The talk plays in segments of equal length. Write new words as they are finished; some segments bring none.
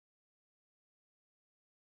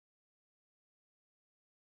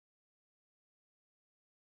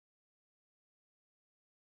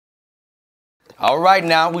All right,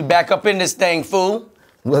 now we back up in this thing, fool.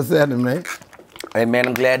 What's happening, man? Hey, man,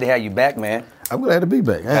 I'm glad to have you back, man. I'm glad to be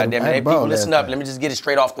back. Goddamn, hey, people, listen up. Let me just get it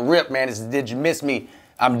straight off the rip, man. This is Did You Miss Me?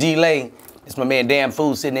 I'm D-Lay. It's my man Damn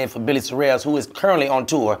Fool sitting in for Billy Sorrells, who is currently on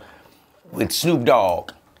tour with Snoop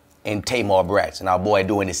Dogg and Tamar Bratz, and our boy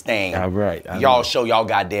doing his thing. All right. Y'all show y'all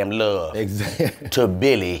goddamn love. Exactly. To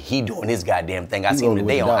Billy. He doing his goddamn thing. I seen him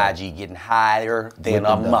today on IG getting higher than a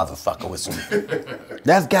motherfucker with Snoop.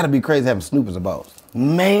 That's gotta be crazy having Snoop as a boss.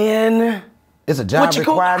 Man. It's a job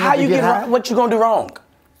requirement to get high? What you gonna do wrong?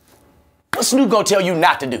 What Snoop gonna tell you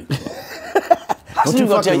not to do? How Snoop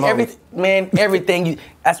gonna tell you everything? Man, everything you...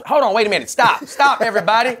 hold on, wait a minute. Stop. Stop,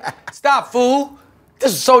 everybody. Stop, fool.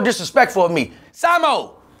 This is so disrespectful of me.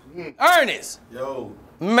 SIMO. ERNEST. Yo.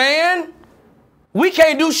 Man, we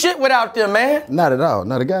can't do shit without them, man. Not at all.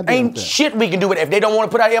 Not a goddamn Ain't thing. shit we can do with it. If they don't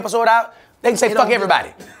want to put our episode out, they can say fuck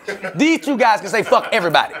everybody. These two guys can say fuck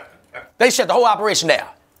everybody. They shut the whole operation down.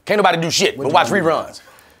 Can't nobody do shit but watch reruns.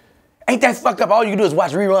 Ain't that fucked up? All you can do is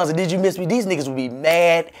watch reruns of Did You Miss Me? These niggas would be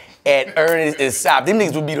mad at Ernest and Sop. Them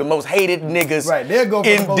niggas would be the most hated niggas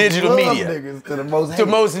in digital media. Niggas to the most hated.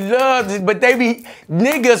 The most loved, but they be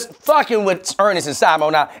niggas fucking with Ernest and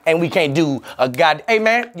Simon now, and we can't do a god. Hey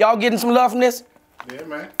man, y'all getting some love from this? Yeah,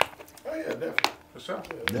 man. Oh yeah, definitely. For sure.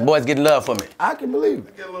 The boys getting love from it. I can believe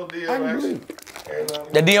it. Get a little DM I can action. believe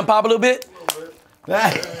it. The DM pop a little bit?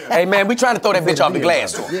 Hey man, we trying to throw that bitch off the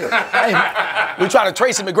glass to him. Yeah. We trying to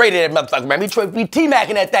Tracy McGrady that motherfucker, man. We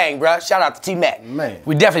T-Macking that thing, bro. Shout out to T-Mac. Man.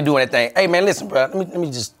 We definitely doing that thing. Hey man, listen, bro. Let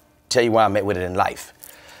me just tell you why I'm at with it in life.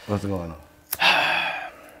 What's going on?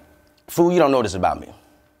 Fool, you don't know this about me.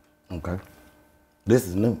 Okay. This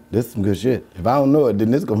is new. This is some good shit. If I don't know it,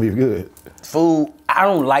 then this gonna be good. Fool, I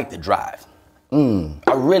don't like to drive.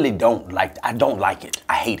 I really don't like I don't like it.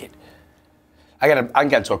 I hate it. I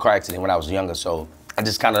got into a car accident when I was younger, so I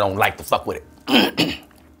just kind of don't like to fuck with it.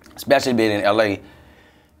 Especially being in LA,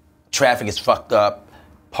 traffic is fucked up,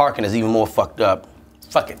 parking is even more fucked up.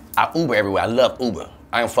 Fuck it, I Uber everywhere. I love Uber.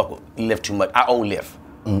 I don't fuck with Lyft too much. I owe Lyft.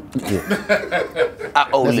 I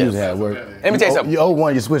owe That's Lyft. usually how it works. Let me tell you something. You owe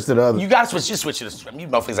one, you switch to the other. You gotta switch. Just switch to the. You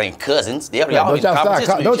motherfuckers ain't cousins. Don't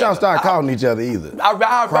y'all start calling each other either. I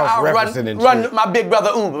run my big brother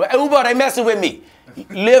Uber. Uber, they messing with me.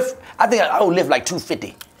 Lyft, I think I owe Lyft like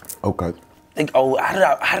 $250. Okay.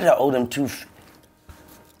 How did I owe them $250?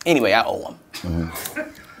 Anyway, I owe them.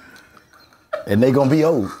 And they gonna be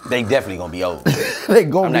old. They definitely gonna be old. They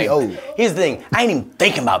gonna be old. Here's the thing, I ain't even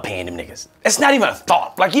thinking about paying them niggas. It's not even a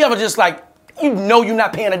thought. Like you ever just like, you know you're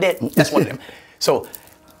not paying a debt? That's one of them. So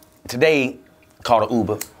today, called an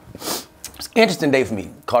Uber. It's an interesting day for me.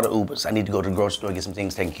 Called an Uber. So I need to go to the grocery store, get some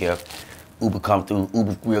things taken care of. Uber come through,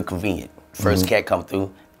 Uber real convenient. First cat come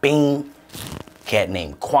through, bing, cat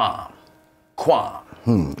named Kwam.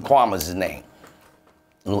 Kwam is his name.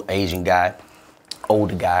 Little Asian guy,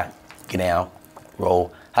 older guy, get down,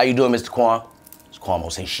 roll. How you doing, Mr. Kwam? Mr. Kwam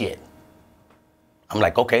won't say shit. I'm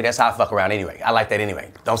like, okay, that's how I fuck around anyway. I like that anyway.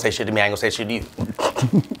 Don't say shit to me, I ain't gonna say shit to you.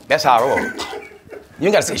 That's how I roll. You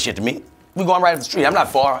ain't gotta say shit to me. We going right up the street. I'm not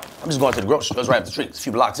far. I'm just going to the grocery store. It's right up the street. It's a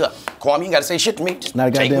few blocks up. Kwame, you ain't gotta say shit to me. Just not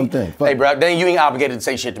a goddamn thing. Hey, bro, then you ain't obligated to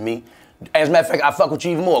say shit to me. As a matter of fact, I fuck with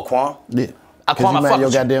you even more, Kwame. Yeah. Kwame, you mind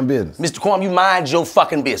your goddamn business. Mr. Kwame, you mind your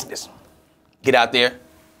fucking business. Get out there.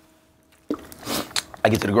 I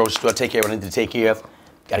get to the grocery store, take care of what I need to take care of.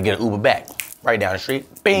 Gotta get an Uber back. Right down the street.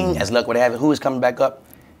 Bing, as luck would have it. Who is coming back up?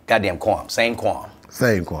 Goddamn Kwame. Same Kwame.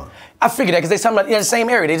 Same Kwame. I figured that because they some in the same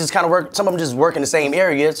area. They just kind of work. Some of them just work in the same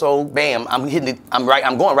area. So bam, I'm hitting it. I'm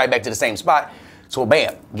going right back to the same spot. So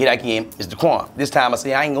bam, get back in. Mr. Kwame. This time I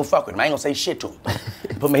say I ain't gonna fuck with him. I ain't gonna say shit to him.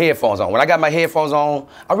 Put my headphones on. When I got my headphones on,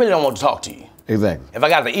 I really don't want to talk to you. Exactly. If I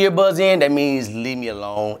got the earbuds in, that means leave me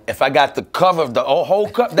alone. If I got the cover of the whole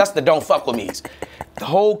cover, that's the don't fuck with me's. The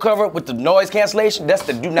whole cover with the noise cancellation, that's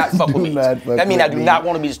the do not fuck with me. That means I do not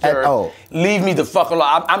want to be disturbed. Leave me the fuck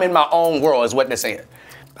alone. I'm in my own world, is what they're saying.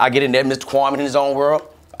 I get in there, Mr. Kwame in his own world.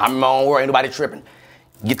 I'm in my own world, ain't nobody tripping.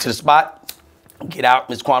 Get to the spot, get out,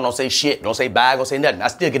 Mr. Kwame don't say shit, don't say bye, don't say nothing. I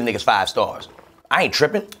still get the niggas 5 stars. I ain't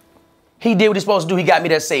tripping. He did what he's supposed to do, he got me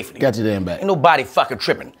there safely. Got you damn back. Ain't nobody fucking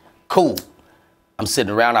tripping. Cool. I'm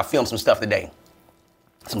sitting around, I filmed some stuff today.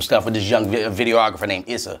 Some stuff with this young videographer named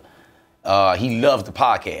Issa. He loves the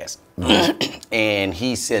podcast. And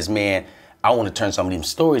he says, man, I want to turn some of them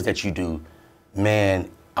stories that you do,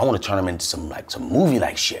 man, I want to turn them into some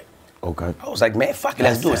movie-like shit. Okay. I was like, man, fuck it,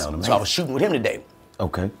 let's do it. So I was shooting with him today.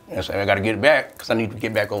 Okay. And so I got to get it back, because I need to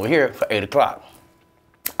get back over here for 8 o'clock.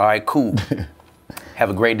 All right, cool.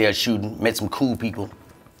 Have a great day of shooting, met some cool people.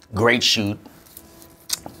 Great shoot.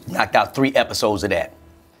 Knocked out 3 episodes of that.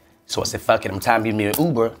 So I said, fuck it, I'm time to give me an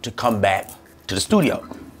Uber to come back to the studio.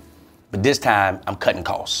 But this time, I'm cutting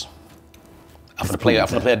costs. I'm gonna play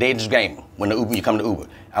a dangerous game when you come to Uber.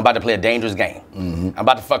 I'm about to play a dangerous game. I'm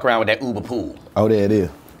about to fuck around with that Uber pool. Oh, there it is.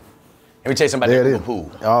 Let me tell you something about that Uber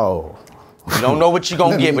pool. Oh. You don't know what you're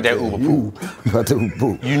gonna get with that Uber pool. About the Uber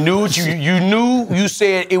pool. You knew you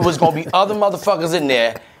said it was gonna be other motherfuckers in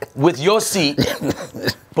there with your seat,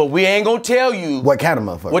 but we ain't gonna tell you What kind of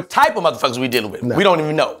motherfuckers? what type of motherfuckers we dealing with. No. We don't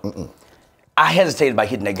even know. I hesitated about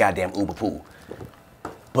hitting that goddamn Uber pool.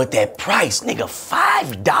 But that price, nigga,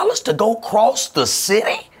 $5 to go cross the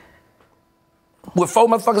city? With 4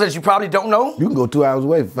 motherfuckers that you probably don't know? You can go 2 hours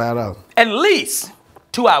away for $5. At least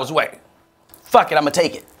 2 hours away. Fuck it, I'ma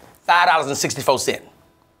take it. $5.64.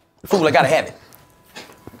 Fool, I gotta have it.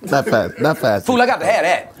 Not fast. Fool, I got to have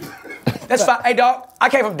that. That's fine. Hey, dog, I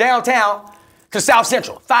came from downtown to South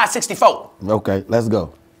Central, $5.64. Okay, let's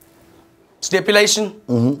go. Stipulation,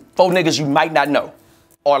 4 niggas you might not know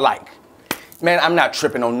or like. Man, I'm not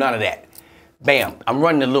tripping on none of that. Bam, I'm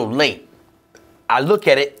running a little late. I look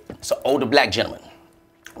at it, it's an older black gentleman.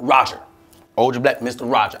 Roger. Older black, Mr.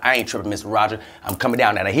 Roger. I ain't tripping, Mr. Roger. I'm coming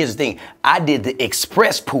down now. Now, here's the thing. I did the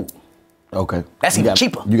express pool. Okay. That's even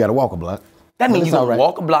cheaper. You gotta walk a block. That means you gotta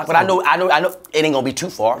walk a block, but I know it ain't gonna be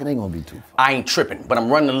too far. It ain't gonna be too far. I ain't tripping, but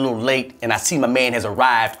I'm running a little late and I see my man has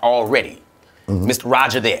arrived already. Mr.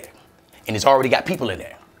 Roger there. And he's already got people in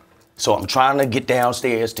there. So I'm trying to get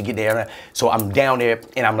downstairs to get there. So I'm down there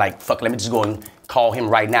and I'm like, fuck, let me just go and call him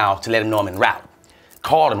right now to let him know I'm en route.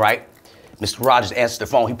 Called him, right? Mr. Rogers answers the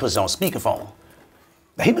phone, he puts it on speakerphone.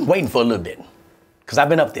 Now he been waiting for a little bit, cause I've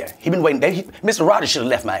been up there. He been waiting, Mr. Rogers should have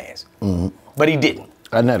left my ass, but he didn't.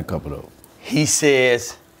 I had a couple of those. He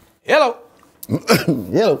says, hello.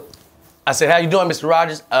 Hello. I said, how you doing, Mr.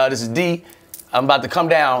 Rogers? This is D. I'm about to come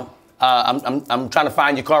down. I'm trying to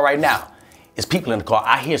find your car right now. It's people in the car.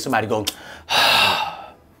 I hear somebody go,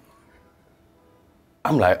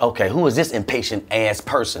 I'm like, okay, who is this impatient ass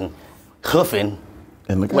person hoofing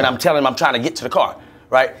when I'm telling him I'm trying to get to the car,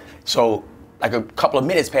 right? So like a couple of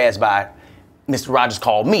minutes pass by, Mr. Rogers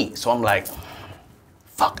called me. So I'm like,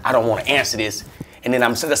 fuck, I don't want to answer this. And then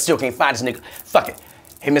I still can't find this nigga. Fuck it.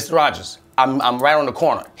 Hey, Mr. Rogers, I'm right on the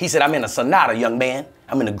corner. He said, I'm in a Sonata, young man.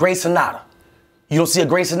 I'm in a gray Sonata. You don't see a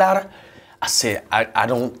gray Sonata? I said,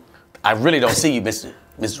 I really don't see you,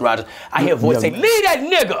 Mr. Rogers. I hear a voice say, leave that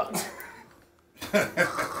nigga.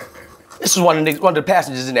 This is one of the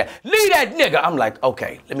passengers in there. Leave that nigga. I'm like,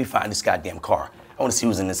 okay, let me find this goddamn car. I want to see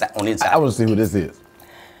who's on the inside. I want to see who this is.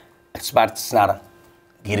 I spot the Sonata,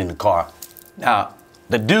 get in the car. Now,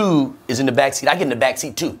 the dude is in the back seat. I get in the back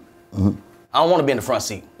seat too. I don't want to be in the front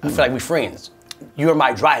seat. I feel like we're friends. You're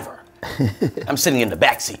my driver. I'm sitting in the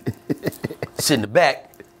back seat. Sit in the back.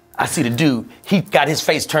 I see the dude. He got his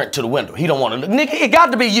face turned to the window. He don't want to look. Nigga, it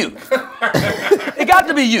got to be you. It got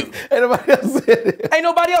to be you. Ain't nobody else in here. Ain't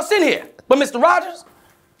nobody else in here. But Mr. Rogers,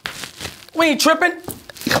 we ain't tripping.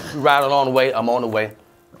 We riding on the way. I'm on the way.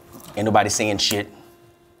 Ain't nobody saying shit.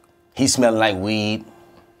 He's smelling like weed.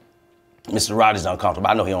 Mr. Rogers is uncomfortable.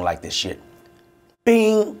 I know he don't like this shit.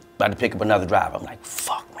 Bing. About to pick up another driver. I'm like,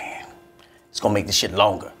 fuck, man. It's gonna make this shit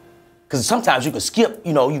longer. Because sometimes you can skip,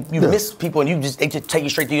 you know, you miss people and they just take you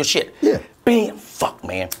straight to your shit. Yeah. Bing. Fuck,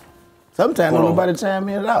 man. Sometimes nobody chime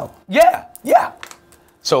in at all. Yeah.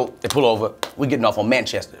 So they pull over. We getting off on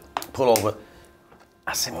Manchester. Pull over.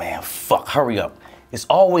 I said, man, fuck, hurry up. It's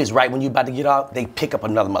always right when you about to get out, they pick up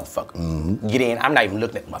another motherfucker. Get in. I'm not even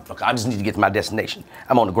looking at the motherfucker. I just need to get to my destination.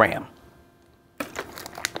 I'm on the gram.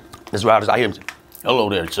 Mr. Rogers, I hear him say, hello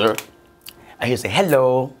there, sir. I hear him say,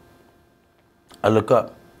 hello. I look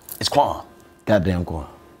up. It's Quan. Goddamn Quan.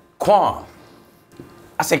 Quan.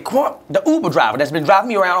 I say, Quan, the Uber driver that's been driving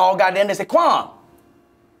me around all goddamn day. They say, Quan.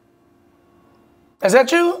 Is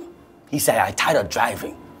that you? He said, I tired of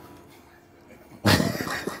driving.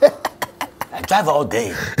 I drive all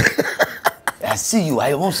day. I see you,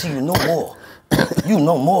 I won't see you no more. You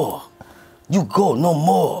no more. You go no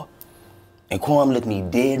more. And Quan looked me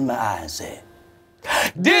dead in my eye and said,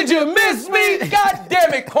 did you miss me? God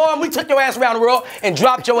damn it, Quan. We took your ass around the world and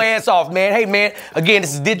dropped your ass off, man. Hey, man, again,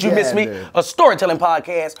 this is Did You Miss Me? A storytelling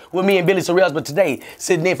podcast with me and Billy Sorrells. But today,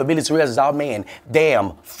 sitting in for Billy Sorrells is our man,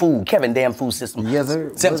 Damn Fool, Kevin Damn Fool System. Yes,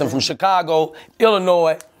 sir. Simpson from Chicago,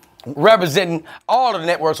 Illinois, representing all of the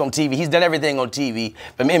networks on TV. He's done everything on TV,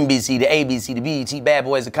 from NBC to ABC to BET, Bad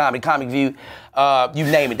Boys to Comedy, Comic View. You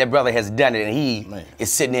name it, that brother has done it, and he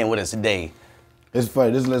is sitting in with us today. It's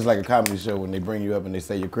funny. This looks like a comedy show when they bring you up and they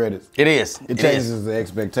say your credits. It is. It changes the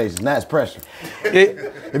expectations. Now it's pressure.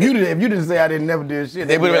 If you didn't say I didn't never do shit,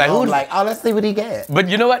 they would be like, who's like, oh, let's see what he got. But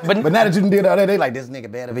you know what? But now that you did all that, they like, this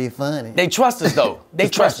nigga better be funny. They trust us though. They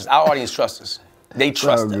trust us. Our audience trusts us. They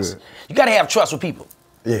trust us. You gotta have trust with people.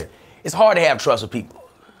 Yeah. It's hard to have trust with people.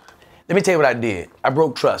 Let me tell you what I did. I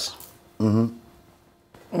broke trust. Let me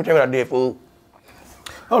tell you what I did, fool.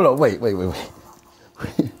 Hold on, wait. Go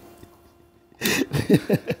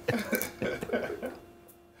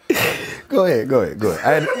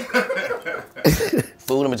ahead.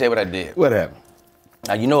 Fool, let me tell you what I did. What happened?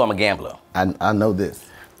 Now, you know I'm a gambler. I know this.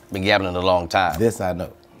 Been gambling a long time. This I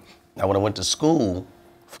know. Now, when I went to school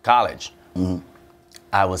for college,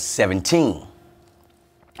 I was 17,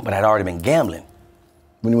 but I'd already been gambling.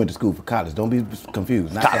 When you went to school for college, don't be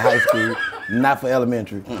confused. Not for high school, not for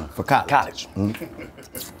elementary, for college.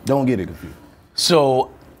 Don't get it confused.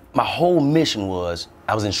 So my whole mission was,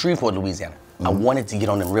 I was in Shreveport, Louisiana. I wanted to get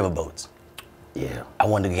on them riverboats. Yeah. I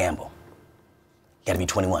wanted to gamble. You gotta be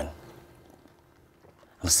 21.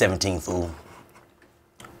 I'm 17, fool.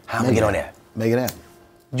 How am I gonna get on that? Make it happen.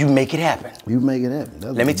 You make it happen. You make it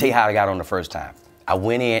happen. Let me tell you how I got on the first time. I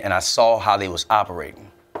went in and I saw how they was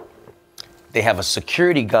operating. They have a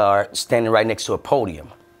security guard standing right next to a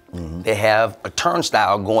podium. They have a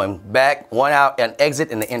turnstile going back, one out, and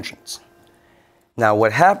exit in the entrance. Now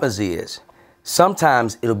what happens is,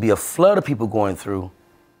 sometimes it'll be a flood of people going through.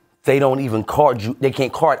 They don't even card you, they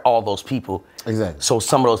can't card all those people. Exactly. So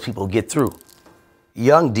some of those people get through.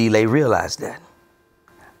 Young D-Lay realized that.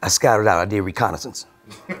 I scouted out, I did reconnaissance.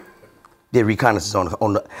 Did reconnaissance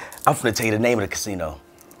on the, I'm finna tell you the name of the casino.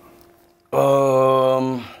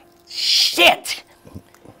 Shit!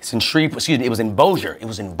 It's in Shreveport, excuse me, it was in Bossier. It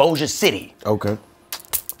was in Bossier City. Okay.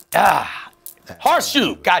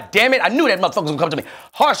 Horseshoe, god damn it, I knew that motherfucker was gonna come to me.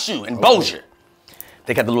 Horseshoe in Bossier.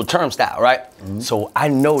 They got the little turnstile, right? So I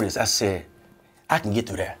noticed, I said, I can get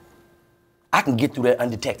through there. I can get through there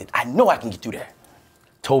undetected. I know I can get through there.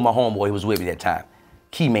 Told my homeboy who was with me that time,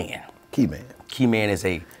 Key Man. Key Man. Key Man is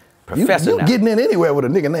a professor you now. Getting in anywhere with a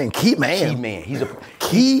nigga named Key Man. Key Man, he's a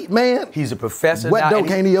Key Man? He's a professor What now. door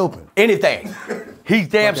can't he open? Anything. He's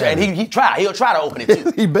damn sure, and he'll try to open it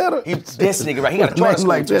too. He better. This nigga right, he got a charter school.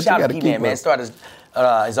 Like that, Shout out to Key Man, man. Started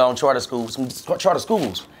his own charter school, some charter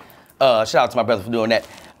schools. Shout out to my brother for doing that.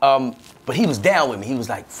 But he was down with me. He was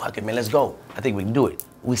like, fuck it, man, let's go. I think we can do it.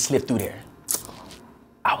 We slipped through there.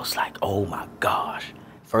 I was like, oh my gosh.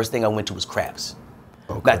 First thing I went to was craps.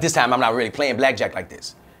 Okay. Now, this time I'm not really playing blackjack like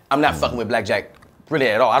this. I'm not fucking with blackjack really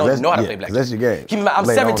at all. I don't even know how to play blackjack. That's your game. Keep in mind, I'm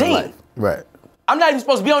 17. Right. I'm not even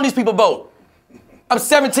supposed to be on these people's boat. I'm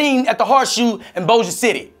 17 at the Horseshoe in Bossier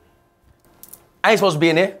City. I ain't supposed to be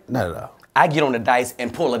in there. Not at all. I get on the dice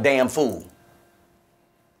and pull a damn fool.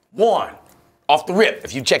 One, off the rip.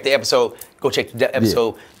 If you check the episode, go check the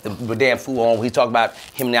episode, the damn fool on where he talked about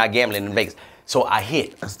him and I gambling in Vegas. So I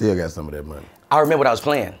hit. I still got some of that money. I remember what I was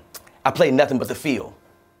playing. I played nothing but the field.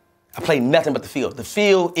 I played nothing but the field. The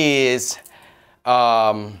field is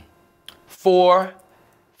 4,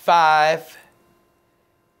 5,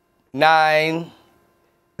 9,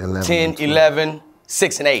 10, 11,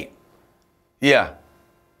 6, and 8. Yeah.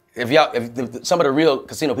 If some of the real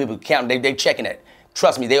casino people count, they checking it.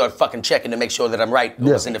 Trust me, they are fucking checking to make sure that I'm right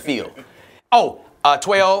what's in the field. Oh,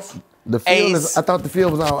 12. The field ace. is, I thought the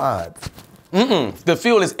field was all odds. The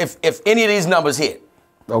field is if any of these numbers hit.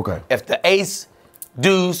 Okay. If the ace,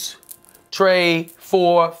 deuce, tray,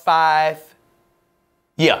 4, 5,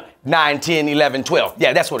 9, 10, 11, 12.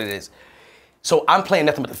 Yeah, that's what it is. So I'm playing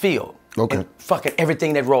nothing but the field. Okay. And fucking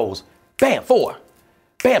everything that rolls. Bam, 4.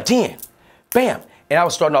 Bam, 10. Bam. And I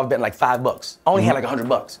was starting off betting like $5. I only had like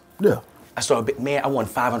 $100. Yeah. I started betting, man, I won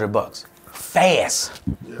 $500. Fast.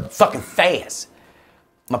 Yeah. Fucking fast.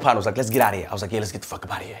 My partner was like, let's get out of here. I was like, yeah, let's get the fuck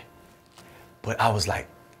up out of here. But I was like,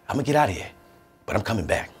 I'm gonna get out of here, but I'm coming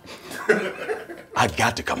back. I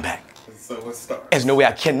got to come back. So let's start. There's no way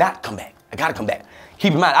I cannot come back. I gotta come back.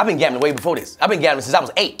 Keep in mind, I've been gambling way before this. I've been gambling since I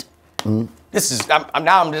was 8. This is,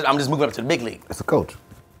 I'm just moving up to the big league. It's a coach.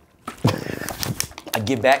 I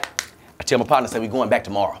get back, I tell my partner, I say, we're going back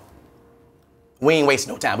tomorrow. We ain't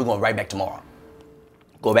wasting no time, we're going right back tomorrow.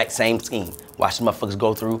 Go back, same scheme. Watch the motherfuckers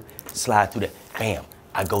go through, slide through there. Bam,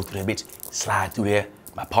 I go through that bitch, slide through there,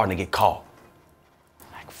 my partner get caught.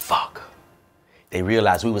 Like, fuck. They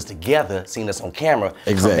realized we was together, seen us on camera,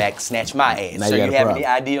 come back, snatch my ass. Now So you have problem. any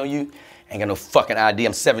ID on you? Ain't got no fucking ID,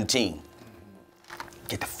 I'm 17.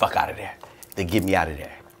 Get the fuck out of there. They get me out of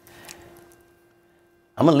there.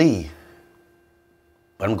 I'm gonna leave,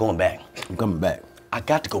 but I'm going back. I'm coming back. I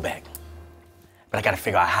got to go back, but I gotta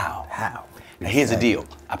figure out how. How? Now here's the deal.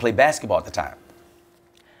 I played basketball at the time.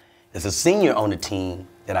 There's a senior on the team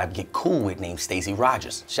that I get cool with named Stacy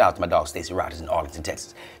Rogers. Shout out to my dog Stacy Rogers in Arlington,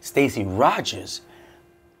 Texas. Stacy Rogers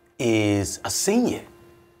is a senior.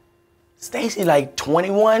 Stacy like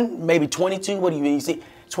 21, maybe 22, what do you see?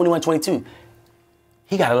 21, 22.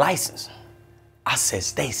 he got a license. I said,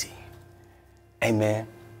 Stacy, hey man,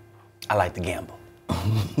 I like to gamble.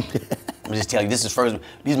 I'm just telling you, these are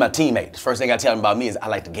my teammates. First thing I tell them about me is I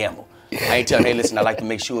like to gamble. I ain't telling them, hey, listen, I like to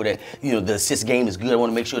make sure that, you know, the assist game is good. I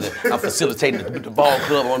want to make sure that I'm facilitating the ball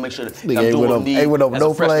club. I want to make sure that I'm doing what I need as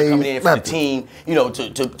a freshman coming in for the team, you know,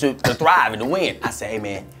 to thrive and to win. I say, hey,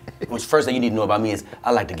 man, what's the first thing you need to know about me is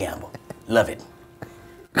I like to gamble. Love it.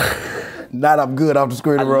 Not I'm good off the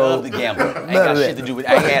screen of the road. I love to gamble. Ain't got shit to do with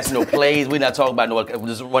it. I ain't asking no plays. We're not talking about no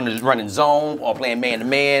just running zone or playing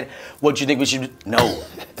man-to-man. What you think we should do? No.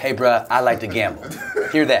 Hey, bruh, I like to gamble.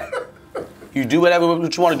 Hear that. You do whatever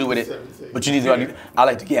what you want to do with it, but you need to. I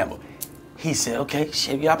like to gamble. He said, okay,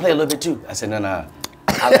 shit, yeah, I play a little bit too. I said, no,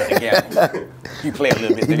 I like to gamble. You play a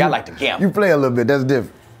little bit, nigga, I like to gamble. You play a little bit, that's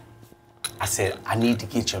different. I said, I need to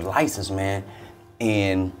get your license, man,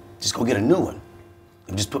 and just go get a new one.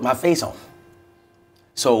 And just put my face on.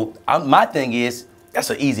 So my thing is, that's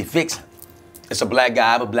an easy fix. It's a black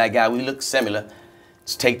guy, I'm a black guy, we look similar.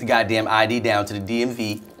 Just take the goddamn ID down to the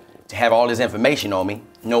DMV to have all his information on me,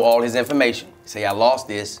 know all his information. Say I lost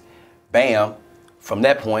this, bam. From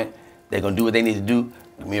that point, they're gonna do what they need to do.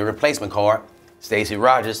 Give me a replacement card, Stacey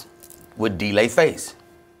Rogers with delay face.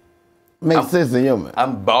 Makes sense in your mind.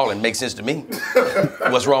 I'm balling, makes sense to me.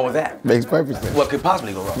 What's wrong with that? Makes perfect sense. What could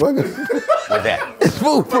possibly go wrong with that? It's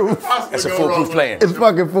foolproof. That's a foolproof plan. It's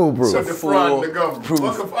fucking foolproof. So defrauding the government.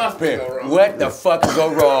 What could possibly go wrong? What the fuck could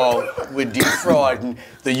go wrong with defrauding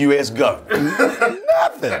the U.S. government?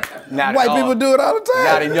 Nothing. Not White people do it all the time.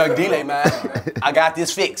 Not in young delay, man. I got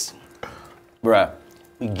this fixed. Bruh,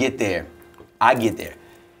 we get there. I get there.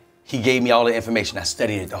 He gave me all the information. I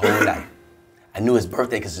studied it the whole night. I knew his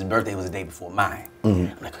birthday because his birthday was the day before mine.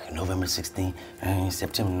 I'm like, okay, November 16th,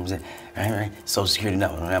 September, right, Social Security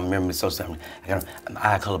number, I remember Social Security. I got an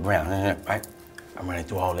eye color brown, right? I'm running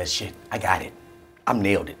through all that shit. I got it. I'm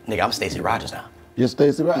nailed it. Nigga, I'm Stacey Rogers now. You're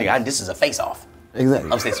Stacey Rogers? Nigga, this is a face-off. Exactly.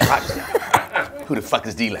 I'm Stacey Rogers now. Who the fuck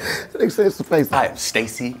is D-Lay? It's a face-off. I am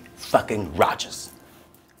Stacey fucking Rogers.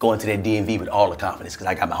 Going to that DMV with all the confidence because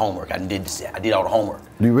I got my homework. I did all the homework.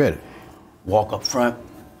 You ready? Walk up front.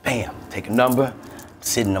 Bam, take a number,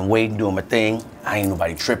 sitting and waiting, doing my thing. I ain't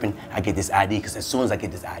nobody tripping. I get this ID, because as soon as I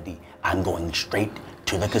get this ID, I'm going straight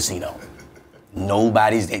to the casino.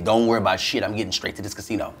 Nobody's there. Don't worry about shit. I'm getting straight to this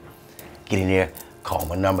casino. Get in there, call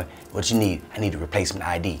my number. What you need? I need a replacement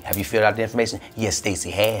ID. Have you filled out the information? Yes, Stacy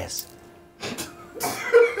has.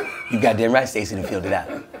 You goddamn right, Stacy done filled it out.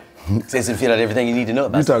 Stacy done filled out everything you need to know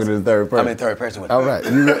about. You talking to the third person? I'm in third person with all right,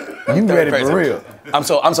 you ready for real? I'm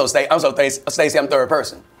so Stacy, I'm third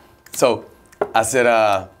person. So I said,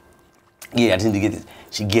 yeah, I just need to get this.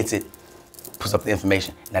 She gets it, puts up the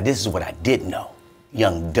information. Now this is what I didn't know,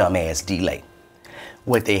 young dumbass delay.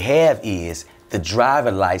 What they have is the driver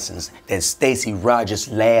license that Stacey Rogers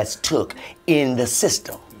last took in the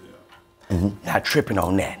system. Not tripping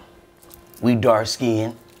on that. We dark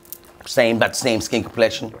skinned, about the same skin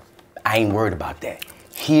complexion. I ain't worried about that.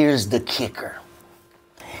 Here's the kicker.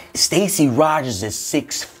 Stacey Rogers is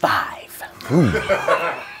 6'5".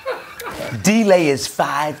 D-Lay is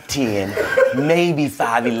 5'10", maybe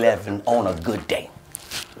 5'11" on a good day.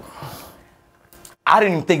 I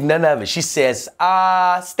didn't think none of it. She says,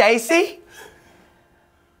 Stacey,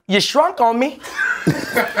 you shrunk on me.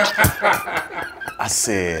 I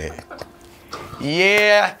said,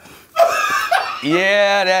 yeah,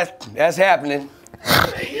 that's happening.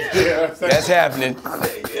 That's happening.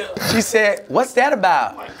 She said, what's that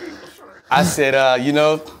about? I said, you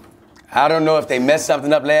know, I don't know if they messed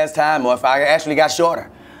something up last time or if I actually got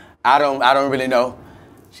shorter. I don't really know.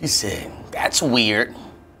 She said, that's weird.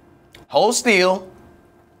 Hold still.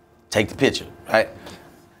 Take the picture, right?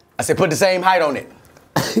 I said, put the same height on it.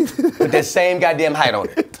 Put that same goddamn height on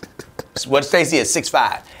it. What Stacey is,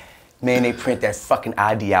 6'5". Man, they print that fucking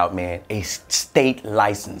ID out, man. A state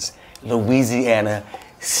license. Louisiana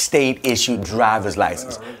state-issued driver's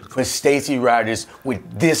license for Stacey Rogers with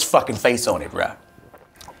this fucking face on it, bro.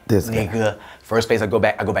 This guy. Nigga, first place I go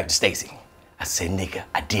back to Stacey. I said, nigga,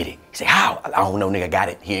 I did it. He said, how? I don't know, nigga, got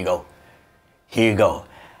it. Here you go. Here you go.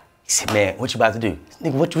 He said, man, what you about to do?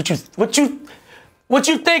 Nigga, what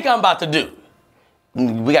you think I'm about to do?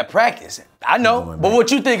 We got practice. I know, but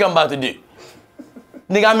what you think I'm about to do?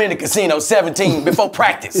 Nigga, I'm in the casino 17 before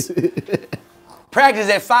practice. Practice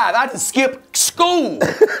at 5. I just skipped school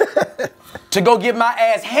to go get my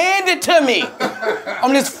ass handed to me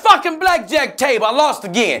on this fucking blackjack table. I lost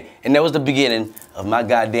again. And that was the beginning of my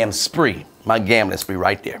goddamn spree, my gambling spree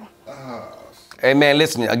right there. Hey, man,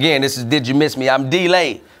 listen, again, this is Did You Miss Me? I'm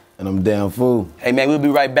D-Lay. And I'm Damn Fool. Hey, man, we'll be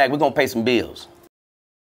right back. We're going to pay some bills.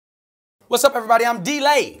 What's up, everybody? I'm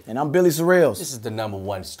D-Lay. And I'm Billy Sorrells. This is the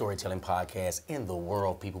 #1 storytelling podcast in the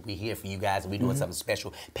world, people. We're here for you guys, and we're doing something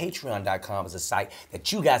special. Patreon.com is a site that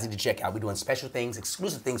you guys need to check out. We're doing special things,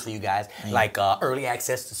 exclusive things for you guys, like early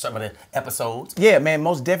access to some of the episodes. Yeah, man,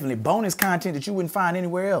 most definitely. Bonus content that you wouldn't find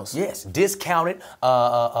anywhere else. Yes, discounted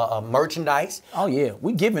merchandise. Oh, yeah.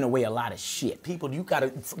 We're giving away a lot of shit. People, you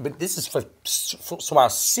gotta, but this is for our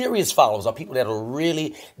serious followers, our people that are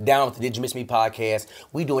really down with the Did You Miss Me podcast.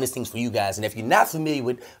 We're doing these things for you guys. And if you're not familiar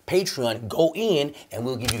with Patreon, go in and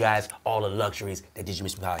we'll give you guys all the luxuries that Did You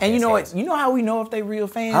Miss Me podcast And you know has. what? You know how we know if they real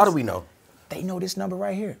fans? How do we know? They know this number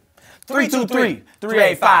right here.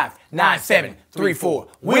 323-385-9734.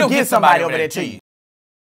 We'll get somebody over there to you.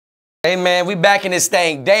 Hey, man, we back in this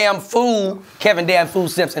thing. Damn Fool, Kevin Damn Fool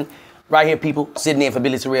Simpson. Right here, people, sitting in for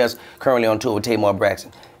Billy Sorrells, currently on tour with Tamar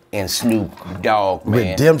Braxton and Snoop Dogg,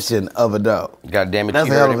 man. Redemption of a Dog. God damn it. That's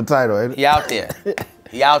a hell of a title, ain't it? He out there.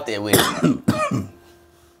 He out there with it.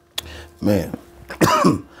 Man.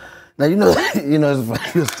 Now, you know, it's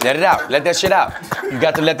funny. Let it out. Let that shit out. You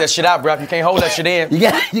got to let that shit out, bro. You can't hold that shit in. You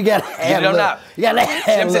got to Get it on out. You got to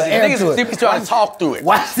add a little air to it. Niggas be trying to talk through it.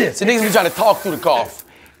 Watch this. So niggas be trying to talk through the cough.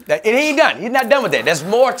 It ain't done. He's not done with that. There's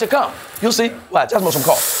more to come. You'll see. Watch. That's more some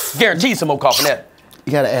cough. Guaranteed some more cough in that.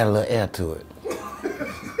 You got to add a little air to it.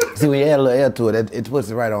 See, when you add a little air to it, it puts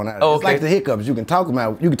it right on out. Oh, it's like the hiccups. You can talk them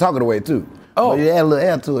out. You can talk it away, too. Oh. But you add a little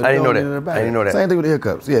air to it. I didn't know that. I didn't know that. Same thing with the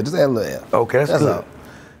hiccups. Yeah, just add a little air. Okay, that's good. All.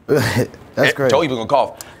 That's crazy. I told you he was gonna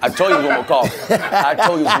cough. I told you he was gonna cough. I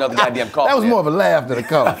told you it was another goddamn cough. That was more of a laugh than a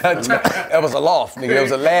cough. That was a laugh, nigga. That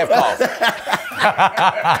was a laugh cough.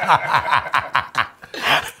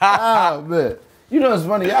 Oh, man. You know, it's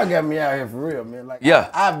funny. Y'all got me out here for real, man. Like, yeah.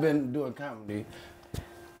 I've been doing comedy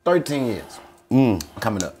 13 years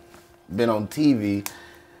coming up. Been on TV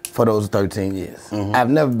for those 13 years. I've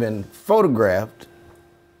never been photographed,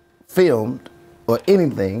 filmed, or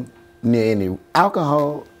anything near any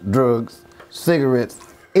alcohol, drugs, cigarettes,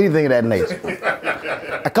 anything of that nature.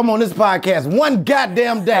 I come on this podcast one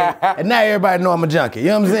goddamn day, and now everybody know I'm a junkie. You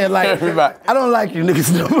know what I'm saying? Like, Everybody. I don't like you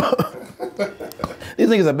niggas no more. These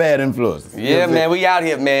niggas are bad influences. Yeah, man, we out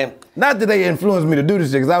here, man. Not that they influenced me to do this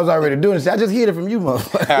shit, because I was already doing this shit. I just hid it from you,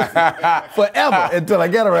 motherfucker. Forever, until I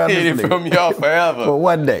get around this Hid it nigga. from y'all forever. For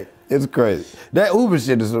one day. It's crazy. That Uber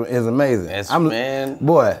shit is amazing. Yes, man.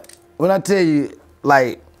 Boy, when I tell you,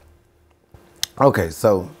 like, okay,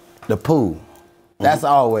 so the pool, that's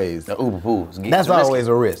always, The Uber pool. that's always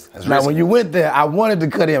a risk. Now, risky. when you went there, I wanted to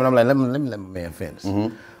cut in, and I'm like, let me let my man finish.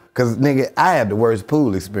 Because, nigga, I had the worst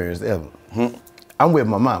pool experience ever. I'm with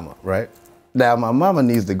my mama, right? Now, my mama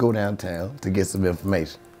needs to go downtown to get some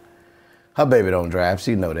information. Her baby don't drive,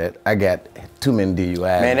 she know that. I got too many DUIs.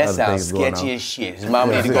 Man, that and other sounds things going sketchy on. as shit. His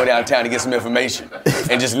mama need to go downtown to get some information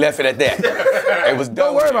and just left it at that. It was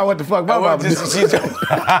Don't worry about what the fuck my mama do. Ain't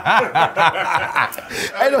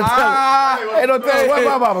Ain't no telling what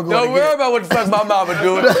my mama going Don't to worry get. about what the fuck my mama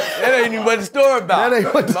doing. That ain't even what the story about. That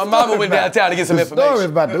ain't what the My mama story went about. downtown to get some The information. story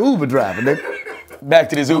is about the Uber driver, nigga. Back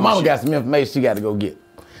to this Uber My mama shit. got some information she got to go get.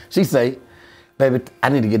 She say, baby, I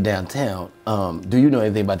need to get downtown. Do you know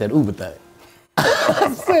anything about that Uber thing?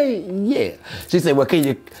 I say, yeah. She said, well, can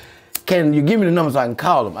you give me the number so I can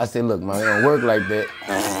call him? I said, look, man, it don't work like that.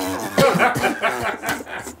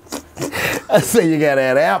 I said, you got to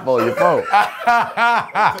have an app on your phone.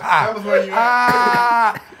 Tell us where you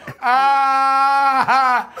at.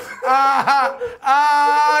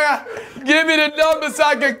 Give me the number so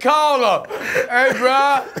I can call her. Hey,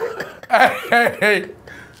 bro. Hey.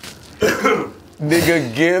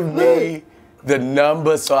 Nigga, give me the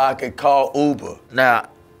number so I can call Uber. Now,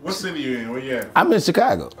 What city you in? Where you at? I'm in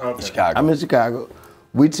Chicago. Okay. Chicago. I'm in Chicago.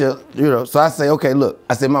 We chill, you know. So I say, okay, look.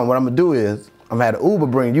 I said, Mom, what I'm gonna do is I'm gonna have the Uber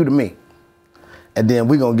bring you to me, and then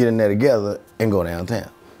we gonna get in there together and go downtown.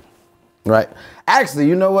 Right? Actually,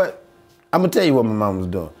 you know what? I'm gonna tell you what my mom was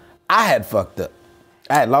doing. I had fucked up.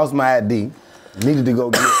 I had lost my ID. Needed to go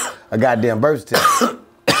get a goddamn birth certificate.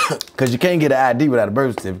 Cause you can't get an ID without a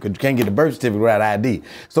birth certificate. You can't get a birth certificate without an ID.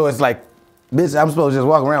 So it's like, bitch, I'm supposed to just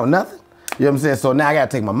walk around with nothing. You know what I'm saying? So now I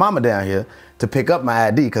gotta take my mama down here to pick up my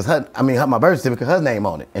ID, cause my birth certificate, her name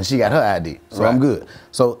on it, and she got her ID, so I'm good.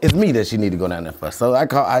 So it's me that she need to go down there for. So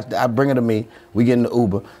I bring her to me. We get in the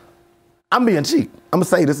Uber. I'm being cheap. I'm gonna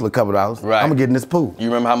say this little couple of hours. Right. I'm gonna get in this pool. You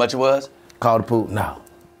remember how much it was? Call the pool. No.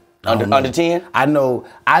 Under 10? I know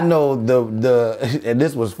the and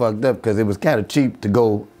this was fucked up because it was kind of cheap to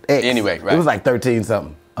go X. Anyway, right. It was like 13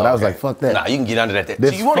 something. But I was like, fuck that. Nah, you can get under that. So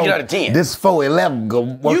you want to get under 10. This 411 go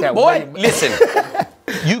work You, out. boy, listen.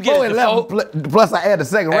 You get it plus I add the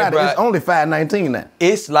second rider. It's only $5.19 now.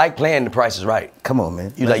 It's like playing The Price is Right. Come on,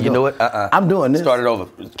 man. You like, you know what? I'm doing this. Start it over.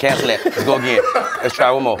 Cancel that. Let's go again. Let's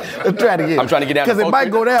try one more. Let's try it again. I'm trying to get down to 434. Because it might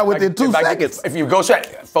go down within 2 seconds. If you go straight,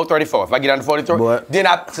 434. If I get down to 43, then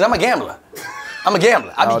because I'm a gambler. I be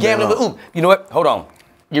gambling with Uber. You know what? Hold on.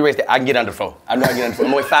 You raise that. I can get under the floor. I know I can get under the floor.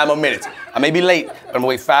 I'm gonna wait 5 more minutes. I may be late, but I'm gonna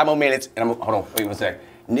wait 5 more minutes. And hold on. Wait 1 second.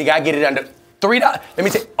 Nigga, I get it under $3. Let me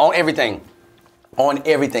tell you, on everything. On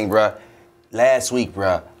everything, bruh. Last week,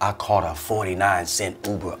 bruh, I caught a 49-cent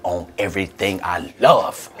Uber on everything I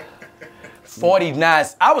love. 49.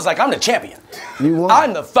 I was like, I'm the champion. You won.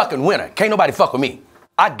 I'm the fucking winner. Can't nobody fuck with me.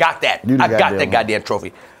 I got that. I got that goddamn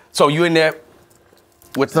trophy. So you in there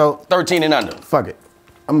with 13 and under. Fuck it.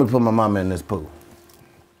 I'm gonna put my mama in this pool.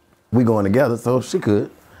 We going together, so she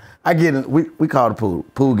could. I get in, we call the pool.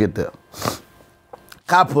 Pool get there.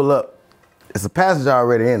 I pull up. It's a passenger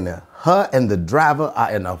already in there. Her and the driver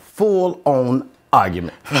are in a full-on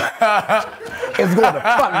argument. It's going to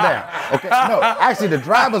fuck down. Okay? No, actually, the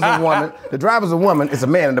driver's a woman. The driver's a woman. It's a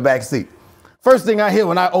man in the back seat. First thing I hear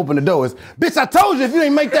when I open the door is, "Bitch, I told you if you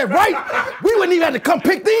didn't make that right, we wouldn't even have to come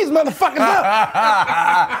pick these motherfuckers up."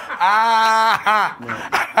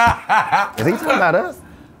 Is he talking about us?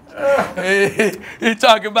 He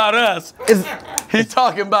talking about us. He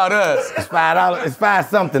talking about us. It's $5. It's $5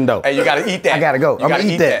 something though. Hey, you gotta eat that. I gotta go. I'm gonna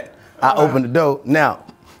eat that. I open the door. Now,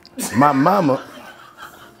 my mama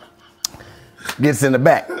gets in the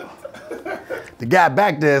back. The guy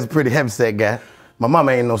back there is a pretty heavyset guy. My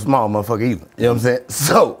mama ain't no small motherfucker either. You know what I'm saying?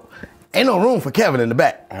 So, ain't no room for Kevin in the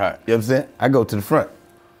back. All right. You know what I'm saying? I go to the front.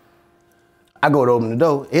 I go to open the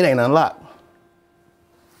door. It ain't unlocked.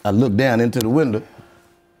 I look down into the window.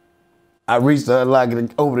 I reach to unlock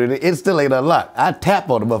it over there. It still ain't unlocked. I tap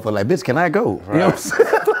on the motherfucker like, "Bitch, can I go?" Right. You know what I'm saying?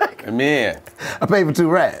 Like, man. I paid for 2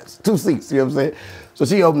 rides, 2 seats, you know what I'm saying? So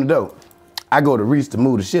she opened the door. I go to reach to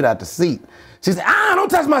move the shit out the seat. She said, "Don't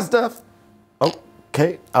touch my stuff."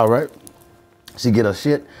 Okay, all right. She get her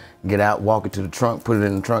shit, get out, walk it to the trunk, put it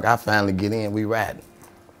in the trunk. I finally get in, we riding.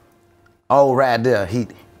 All ride there,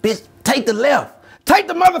 "Bitch, take the left. Take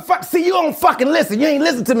the motherfucker. See, you don't fucking listen. You ain't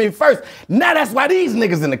listen to me first. Now that's why these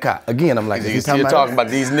niggas in the car." Again, I'm like, you're talking about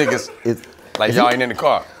these niggas like y'all ain't in the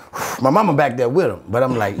car. My mama back there with him, but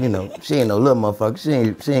I'm like, you know, she ain't no little motherfucker. She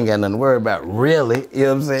ain't got nothing to worry about, really. You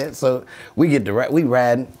know what I'm saying? So we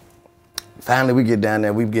riding. Finally, we get down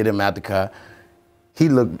there. We get him out the car. He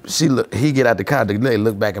get out the car. The lady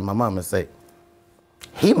look back at my mama and say,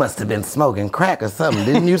 "He must have been smoking crack or something.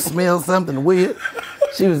 Didn't you smell something weird?"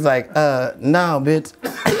 She was like, "No, bitch."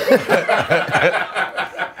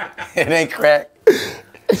 It ain't crack.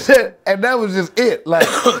 And that was just it. Like,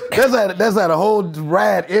 that's how the whole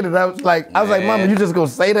ride ended. I was like, "Mama, you just gonna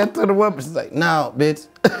say that to the woman?" She's like, "No, bitch."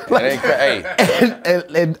 Like, it ain't crack. Hey.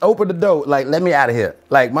 And open the door, like, "Let me out of here."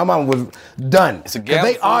 Like, my mama was done. It's a Cause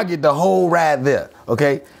they argued the whole ride there,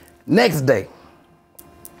 okay? Next day,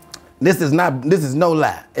 this is no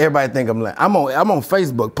lie. Everybody think I'm lying. I'm on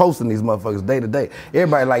Facebook posting these motherfuckers day to day.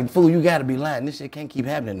 Everybody like, "Fool, you gotta be lying. This shit can't keep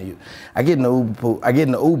happening to you." I get in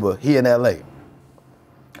the Uber here in LA.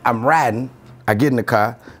 I'm riding, I get in the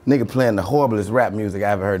car, nigga playing the horriblest rap music I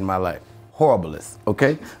ever heard in my life. Horriblest,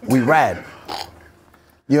 okay? We riding.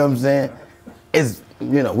 You know what I'm saying? It's,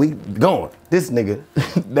 you know, we going. This nigga,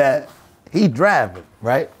 that he driving,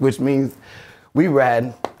 right? Which means we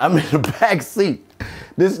riding, I'm in the back seat.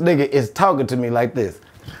 This nigga is talking to me like this.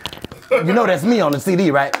 You know that's me on the CD,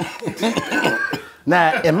 right?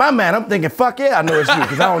 Now, in my mind, I'm thinking, fuck yeah, I know it's you,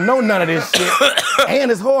 because I don't know none of this shit,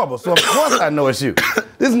 and it's horrible, so of course I know it's you.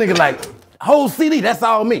 This nigga like, whole CD, that's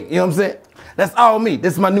all me, you know what I'm saying? That's all me.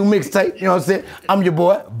 This is my new mixtape, you know what I'm saying? I'm your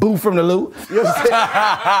boy, Boo from the Lou, you know what I'm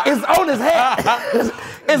saying? It's on his hat.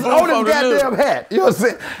 It's on his goddamn hat, you know what I'm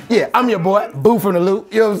saying? Yeah, I'm your boy, Boo from the Lou,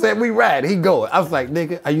 you know what I'm saying? We ride, he going. I was like,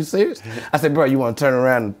 "Nigga, are you serious?" I said, "Bro, you want to turn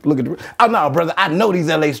around and look at the..." "Oh, no, brother, I know these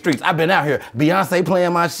LA streets. I've been out here. Beyonce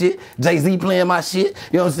playing my shit, Jay-Z playing my shit,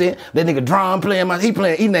 you know what I'm saying? That nigga Drum playing my,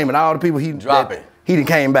 he naming all the people he dropping. He done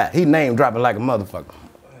came back. He name dropping like a motherfucker.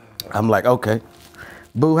 I'm like, okay.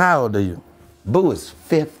 Boo, how old are you? Boo is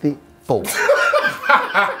 54.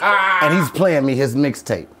 And he's playing me his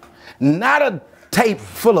mixtape. Not a tape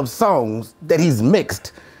full of songs that he's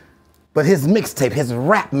mixed, but his mixtape, his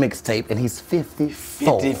rap mixtape, and he's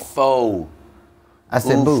 54. 54. I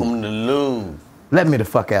said, "Boo, from the Lou. Let me the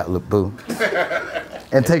fuck out, look, Boo.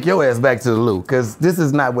 And take your ass back to the Lou, because this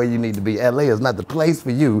is not where you need to be. LA is not the place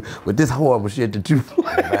for you with this horrible shit that you..."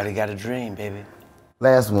 Everybody got a dream, baby.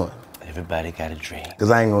 Last one. Everybody got a dream.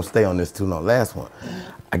 Because I ain't gonna stay on this too long. Last one.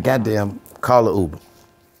 I goddamn call an Uber.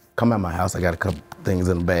 Come out my house, I got a couple things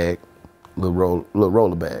in the bag. little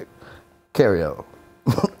roller bag, carry on.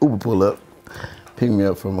 Uber pull up, pick me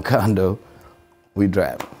up from a condo, we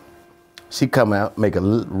drive. She come out, make a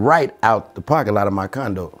right out the parking lot of my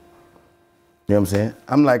condo. You know what I'm saying?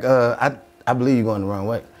 I'm like, I believe you're going the wrong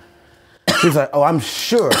way. She's like, oh, I'm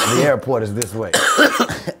sure the airport is this way.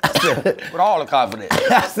 I said, with all the confidence.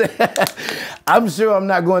 I said, I'm sure I'm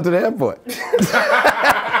not going to the airport.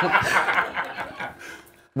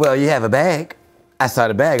 Well, you have a bag. I saw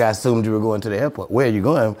the bag, I assumed you were going to the airport. Where are you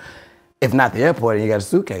going? If not the airport and you got a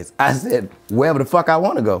suitcase. I said, wherever the fuck I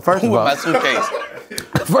want to go. First of all. With my suitcase.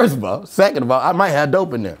 First of all. Second of all, I might have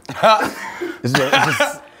dope in there. It's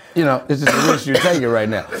just, you know, it's just a risk you're taking right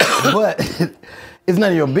now. But it's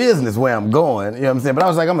none of your business where I'm going, you know what I'm saying? But I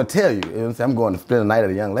was like, I'm gonna tell you, you know what I'm saying? I'm going to spend the night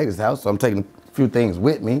at a young lady's house, so I'm taking a few things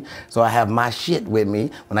with me, so I have my shit with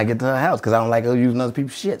me when I get to her house, because I don't like using other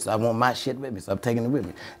people's shit, so I want my shit with me, so I'm taking it with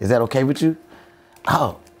me. Is that okay with you?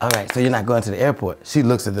 Oh, all right, so you're not going to the airport. She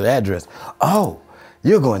looks at the address. Oh,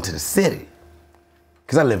 you're going to the city.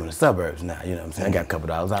 Because I live in the suburbs now, you know what I'm saying? I got a couple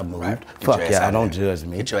dollars, I moved. Right. Fuck y'all, don't judge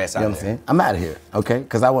me. Get your ass out You know what I'm saying? I'm out of here, okay?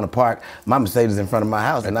 Because I want to park my Mercedes in front of my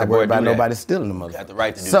house and not worry about nobody stealing the motherfucker. You got the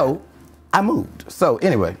right to do that. So, I moved. So,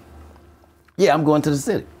 anyway, yeah, I'm going to the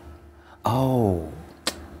city. Oh,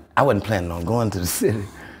 I wasn't planning on going to the city.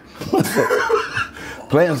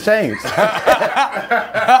 Plans change.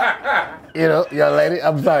 You know, young lady,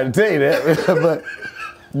 I'm sorry to tell you that, but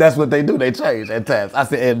that's what they do, they change at times. I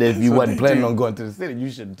said, and if you wasn't planning on going to the city, you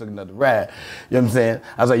should have took another ride. You know what I'm saying?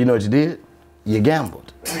 I was like, you know what you did? You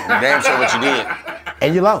gambled. Damn sure what you did.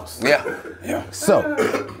 And you lost. Yeah.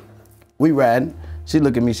 So, we riding. She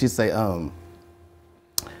look at me, she say, you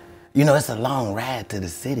know, it's a long ride to the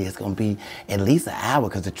city. It's gonna be at least an hour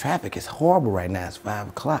because the traffic is horrible right now. It's 5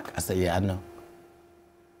 o'clock. I said, yeah, I know.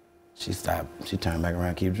 She stopped, she turned back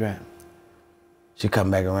around, keep driving. She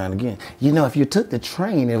come back around again. You know, if you took the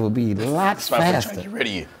train, it would be lots faster. Trying to get rid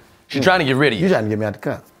of you. She's trying to get rid of you. You trying to get me out the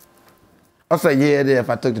car. I say, yeah, if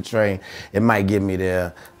I took the train, it might get me there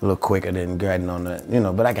a little quicker than getting on the, you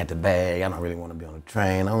know, but I got the bag. I don't really want to be on the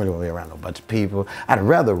train. I don't really want to be around no bunch of people. I'd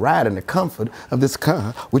rather ride in the comfort of this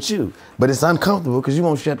car with you. But it's uncomfortable because you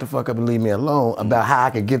won't shut the fuck up and leave me alone about how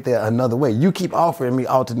I could get there another way. You keep offering me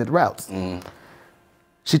alternate routes.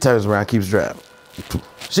 She turns around, keeps driving.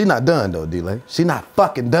 She not done though, D-Lay. She not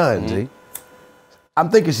fucking done, G.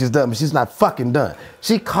 I'm thinking she's done, but she's not fucking done.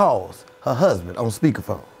 She calls her husband on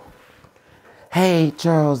speakerphone. Hey,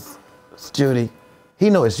 Charles, it's Judy. He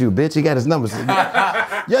know it's you, bitch. He got his number saved.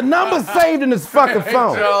 Your number's saved in his fucking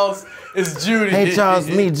phone. Hey, Charles, it's Judy. Hey, Charles,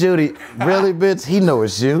 me, Judy. Really, bitch? He know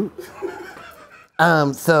it's you.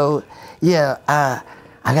 So, yeah,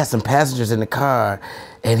 I got some passengers in the car,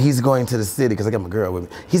 and he's going to the city, because I got my girl with me.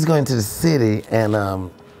 He's going to the city, and I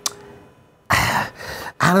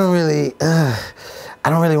don't really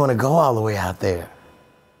want to go all the way out there.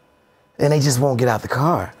 And they just won't get out the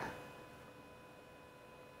car.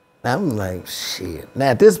 I'm like, shit.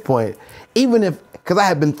 Now at this point, even if, because I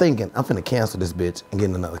had been thinking, I'm finna cancel this bitch and get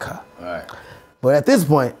in another car. All right. But at this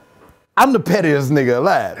point, I'm the pettiest nigga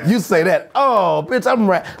alive. You say that, oh, bitch, I'm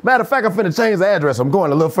right. Matter of fact, I'm finna change the address. I'm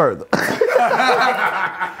going a little further.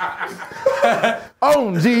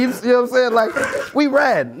 On Jeeves, you know what I'm saying? Like, we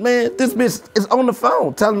ride, man. This bitch is on the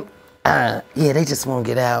phone telling, yeah, they just won't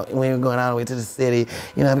get out. We ain't going all the way to the city.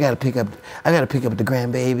 You know, I gotta pick up the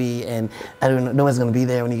grandbaby, and I don't know, no one's gonna be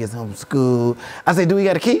there when he gets home from school. I said, do we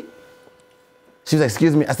got a key? She was like,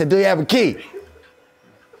 excuse me. I said, do you have a key?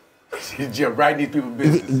 You're writing these people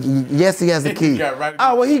business. Yes, he has a key.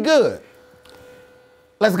 Oh, well, he good.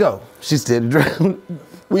 Let's go. She's still driving.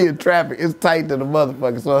 We in traffic. It's tight to the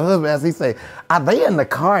motherfucker. So her husband asks, he say, are they in the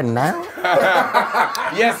car now?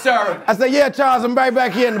 Yes, sir. I said, yeah, Charles, I'm right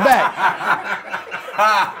back here in the back.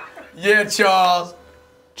 Yeah, Charles.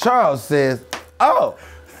 Charles says, oh,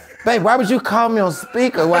 babe, why would you call me on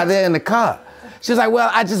speaker while they're in the car? She was like, well,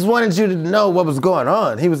 I just wanted you to know what was going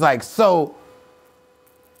on. He was like, so,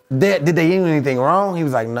 did they do anything wrong? He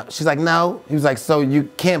was like, no. She's like, no. He was like, so you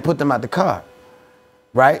can't put them out the car,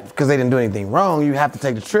 right? Because they didn't do anything wrong. You have to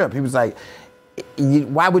take the trip. He was like,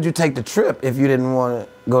 why would you take the trip if you didn't want to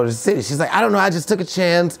go to the city? She's like, I don't know. I just took a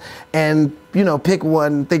chance and, you know, pick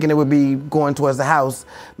one thinking it would be going towards the house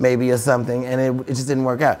maybe or something, and it just didn't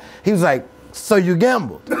work out. He was like, so you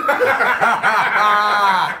gambled?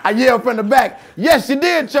 I yelled from the back, yes, she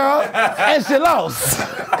did, Charles, and she lost.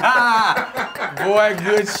 Boy,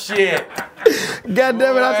 good shit. God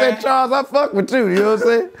damn it, I said, Charles, I fuck with you, you know what I'm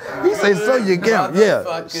saying? He said, so you gambled.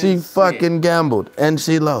 Yeah, she fucking gambled, and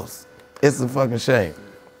she lost. It's a fucking shame.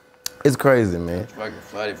 It's crazy, man. Fucking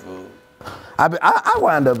funny, fool. I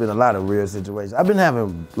wind up in a lot of weird situations. I've been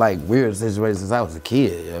having like weird situations since I was a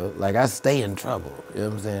kid, yo. Like I stay in trouble, you know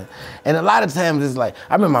what I'm saying? And a lot of times it's like,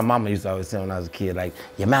 I remember my mama used to always say when I was a kid, like,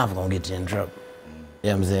 your mouth gonna get you in trouble. You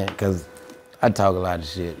know what I'm saying? Cause I talk a lot of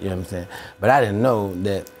shit, you know what I'm saying? But I didn't know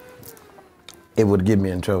that it would get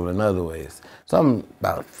me in trouble in other ways. So I'm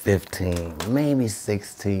about 15, maybe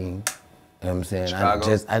 16, you know what I'm saying?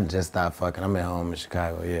 Chicago? I just started fucking, I'm at home in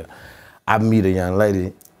Chicago, yeah. I meet a young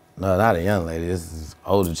lady. No, not a young lady, this is an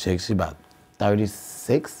older chick. She about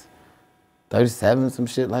 36, 37, some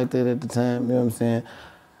shit like that at the time, you know what I'm saying?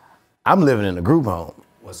 I'm living in a group home.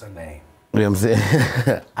 What's her name? You know what I'm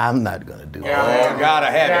saying? I'm not gonna do that. Oh, gotta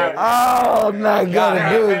have it. Oh, I'm not gonna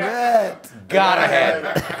do that. Gotta have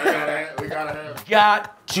it. We gotta have it.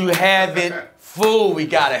 Got to have it. Fool, we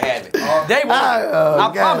gotta have it. They won't. I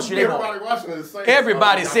promise you they won't. Everybody watching this saying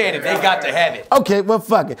Everybody saying it, they got to have it. Okay, well,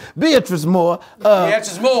 fuck it. Beatrice Moore.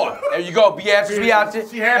 Beatrice Moore. There you go, Beatrice. We out there.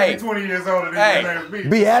 She had to be 20 years older than me.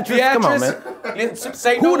 Beatrice, come on, man.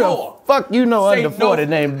 Say Who no more. the fuck you know Say under 40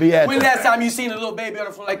 named Beatrice? When last time you seen a little baby on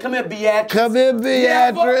the floor? Like, come here, Beatrice. Come here,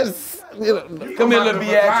 Beatrice. Come here, little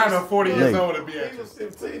Beatrice. 40 years old than He Beatrice. was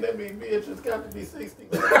 15, that means Beatrice got to be 60.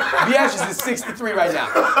 Beatrice is 63 right now.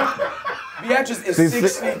 Beatrice is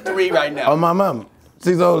 63 right now. Oh, my mama.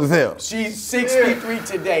 She's old as hell. She's 63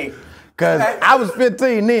 today. Because I was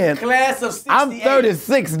 15 then. Class of 68. I'm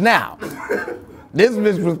 36 now. This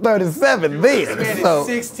bitch was 37 This then. man So is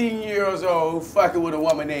 16 years old fucking with a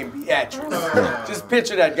woman named Beatrice. Just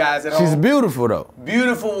picture that, guys, at she's home. beautiful, though.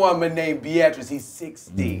 Beautiful woman named Beatrice. He's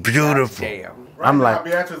 60. Beautiful. Damn. I'm Now, like,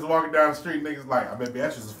 Beatrice is walking down the street, niggas like, I bet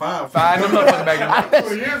Beatrice is fine. Find them motherfucker back there.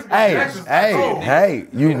 20 years ago, Beatrice was old. hey,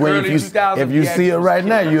 you, when early 2000s, if you see her Beatrice right was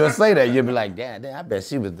now, you'll say that. You'll be like, damn, I bet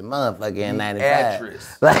she was the motherfucker in 95.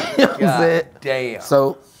 Beatrice. Like, you know what I'm saying? Damn.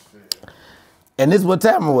 So, and this is what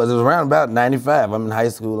time it was. It was around about 95. I'm in high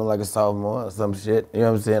school. I'm like a sophomore or some shit. You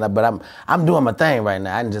know what I'm saying? But I'm doing my thing right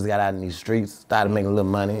now. I just got out in these streets, started making a little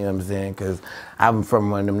money, you know what I'm saying? Because I'm from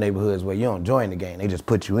one of them neighborhoods where you don't join the gang. They just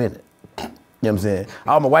put you in it. You know what I'm saying?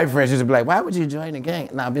 All my white friends used to be like, why would you join the gang?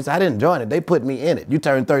 Nah, bitch, I didn't join it. They put me in it. You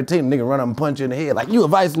turn 13, nigga run up and punch you in the head. Like, you a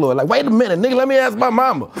vice lord. Like, wait a minute, nigga, let me ask my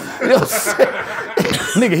mama. You know what I'm saying?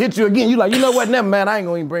 Nigga hit you again. You like, you know what? Never, man, I ain't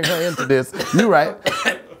gonna even bring her into this. You right.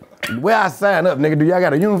 Where I sign up, nigga, do y'all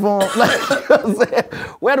got a uniform? Like, you know what I'm saying?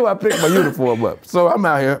 Where do I pick my uniform up? So I'm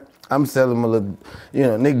out here, I'm selling my little, you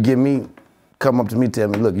know, nigga come up to me, tell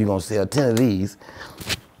me, look, you gonna sell 10 of these.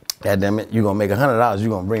 God damn it, you gonna make $100, you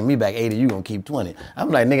gonna bring me back 80, you gonna keep 20.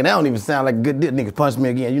 I'm like, nigga, that don't even sound like a good deal. Nigga punch me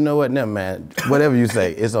again. You know what, never mind. Whatever you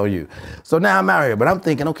say, it's on you. So now I'm out here, but I'm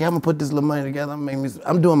thinking, okay, I'm gonna put this little money together,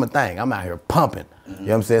 I'm doing my thing. I'm out here pumping. You know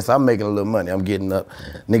what I'm saying? So I'm making a little money. I'm getting up.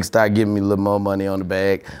 Niggas start giving me a little more money on the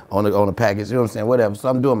bag, on the package, you know what I'm saying? Whatever. So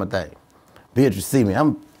I'm doing my thing. Beatrice see me,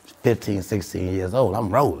 I'm 15, 16 years old, I'm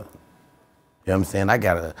rolling. You know what I'm saying? I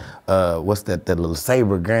got a, what's that little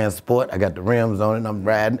Sabre Grand Sport? I got the rims on it and I'm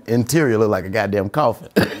riding. Interior look like a goddamn coffin.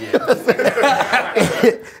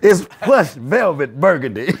 It's plush velvet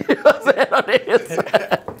burgundy. You know what I'm saying? On the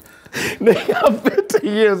inside. Nigga, I'm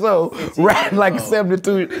 15 years old, riding like a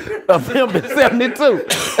 72, a film at 72.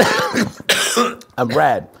 I'm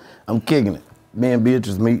riding, I'm kicking it. Me and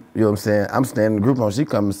Beatrice meet, you know what I'm saying? I'm standing in the group home, she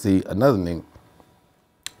come and see another nigga, you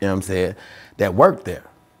know what I'm saying, that worked there.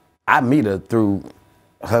 I meet her through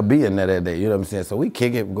her being there that day, you know what I'm saying? So we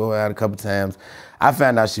kick it, go out a couple times. I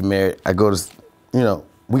found out she married. I go to, you know,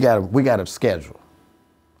 we got a schedule.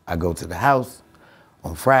 I go to the house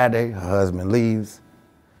on Friday, her husband leaves.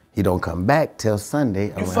 He don't come back till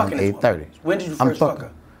Sunday around 8:30. When did you first fuck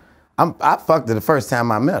her? I fucked her the first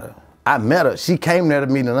time I met her. She came there to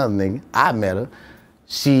meet another nigga. I met her.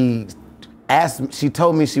 She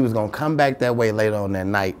told me she was gonna come back that way later on that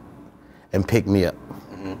night and pick me up.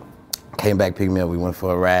 Came back, picked me up, we went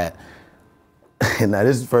for a ride. And now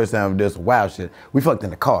this is the first time we did some wild shit. We fucked in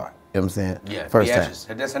the car, you know what I'm saying? Yeah, first Beatrice.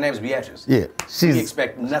 time. Her name's Beatrice. Yeah, We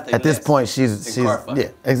expect nothing at this less point, she's than car fucking. yeah,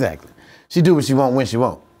 exactly. She do what she want when she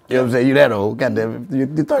want. You know what I'm saying? You that old, goddamn, you're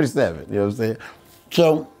 37, you know what I'm saying?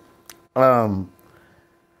 So,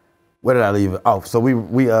 where did I leave it? Oh, so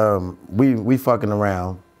we fucking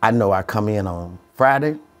around. I know I come in on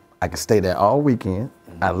Friday, I can stay there all weekend.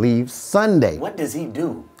 I leave Sunday. What does he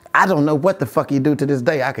do? I don't know what the fuck he do to this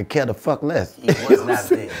day. I could care the fuck less. He was not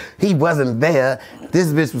there. He wasn't there. This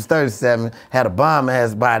bitch was 37, had a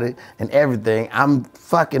bomb-ass body and everything. I'm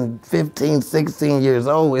fucking 15, 16 years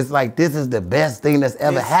old. It's like, this is the best thing that's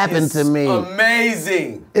ever happened to me.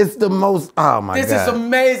 Amazing. It's the most, oh my God. This is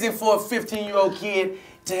amazing for a 15-year-old kid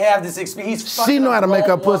to have this experience. She know how to make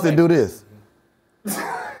her pussy do this.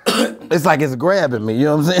 It's like it's grabbing me, you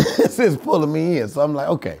know what I'm saying? It's pulling me in. So I'm like,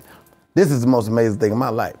 okay, this is the most amazing thing in my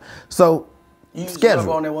life. So, You used to schedule.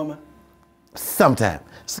 love on that woman? Sometime.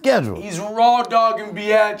 Schedule. He's raw dogging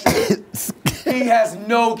Beatrice. He has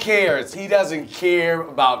no cares. He doesn't care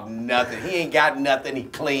about nothing. He ain't got nothing. He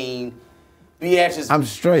clean. Beatrice. I'm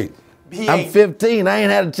straight. He I'm ain't- 15. I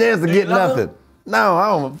ain't had a chance to You get love nothing. him? No, I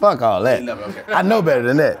don't fuck all that. You love him, okay. I know better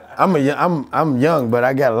than that. I'm young, but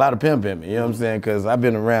I got a lot of pimp in me. You know what I'm saying? Because I've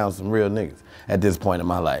been around some real niggas at this point in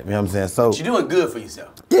my life. You know what I'm saying? So You're doing good for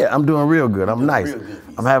yourself. yeah, I'm doing real good. I'm nice. real good for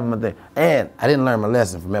yourself. I'm having my thing. And I didn't learn my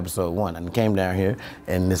lesson from episode 1. I came down here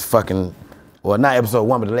and this fucking, well, not episode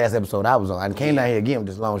 1, but the last episode I was on. I came down here again with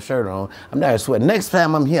this long shirt on. I'm down here sweating. Next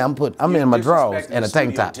time I'm here, I'm in my drawers and a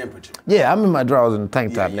tank top. Temperature. Yeah, I'm in my drawers and a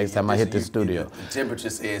tank top Yeah, next yeah, time I hit this you- studio. The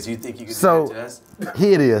temperature says you think you can do So that to us?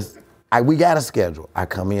 here it is. We got a schedule. I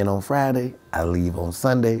come in on Friday. I leave on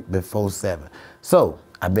Sunday before 7. So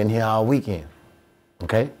I've been here all weekend.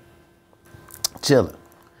 Okay? Chilling.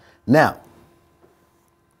 Now,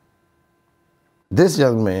 this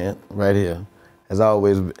young man right here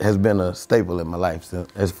has been a staple in my life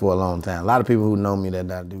for a long time. A lot of people who know me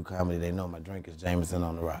that I do comedy, they know my drink is Jameson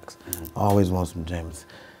on the rocks. I always want some Jameson.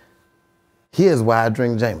 Here's why I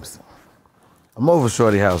drink Jameson. I'm over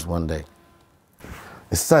Shorty house one day.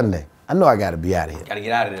 It's Sunday. I know I gotta be out of here. Gotta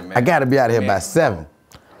get out of there, man. I gotta be out of here Man, by 7.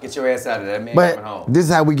 Get your ass out of there, man. Coming home. But this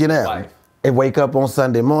is how we get out. Life. And wake up on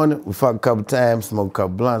Sunday morning, we fuck a couple times, smoke a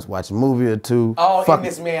couple blunts, watch a movie or two. All fuck, in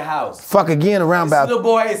this man's house. fuck again around This about little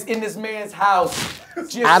boy is in this man's house.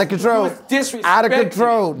 Just out of control. Disrespecting. Out of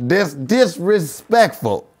control.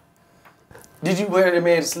 Disrespectful. Did you wear the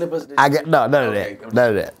man's slippers? I got none of Okay, that. None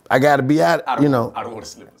of that. I gotta be out. I don't, You know, I don't want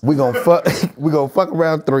to slippers. we gonna fuck. We gonna fuck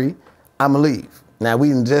around 3. I'ma leave. Now we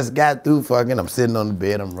done just got through fucking. I'm sitting on the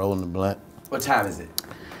bed. I'm rolling the blunt. What time is it?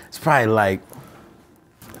 It's probably like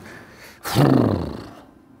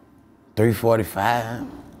 3:45,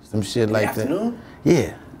 some shit like afternoon? that.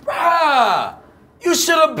 Yeah. Ah, you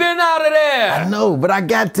should have been out of there. I know, but I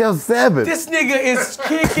got till 7. This nigga is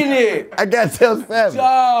kicking it. I got till 7.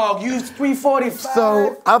 Dog, you 3:45.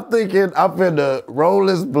 So I'm thinking I'm finna roll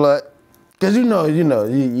this blunt. Cause you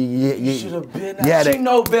you should have been out. Yeah, You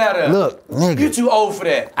know better. Look, nigga. You too old for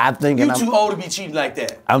that. I thinking You I'm- too old to be cheating like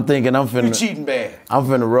that. I'm thinking I'm You finna. cheating bad. I'm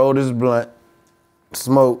finna roll this blunt,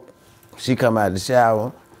 smoke. She come out of the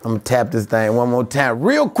shower. I'm gonna tap this thing one more time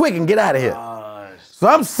real quick and get out of here. So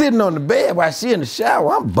I'm sitting on the bed while she in the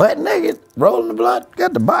shower. I'm butt naked, rolling the blunt,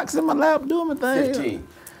 got the box in my lap, doing my thing. 15.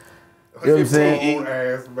 You know what I'm saying? Old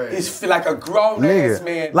ass man. He's feel like a grown ass Nigga,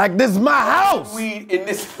 man. like this is my house. Weed in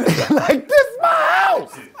this. Like this is my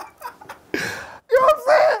house. You know what I'm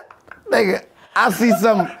saying? Nigga, I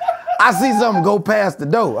see something go past the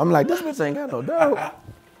door. I'm like, this bitch ain't got no dog.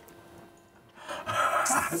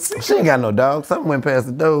 She ain't got no dog. Something went past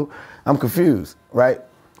the door. I'm confused, right?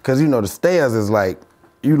 Because you know the stairs is like,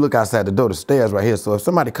 you look outside the door, the stairs right here. So if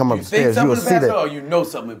somebody come up the Think stairs, something you'll went see past that. or you know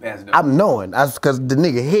something went past the door. I'm knowing. That's because the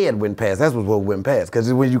nigga head went past. That's what went past.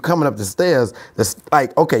 Because when you coming up the stairs,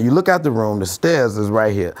 like, okay, you look out the room, the stairs is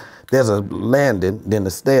right here. There's a landing, then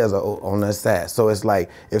the stairs are on that side. So it's like,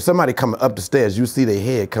 if somebody coming up the stairs, you see their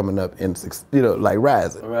head coming up and, you know, like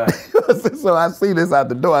rising. Right. So I see this out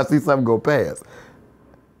the door, I see something go past.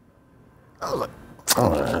 I was like,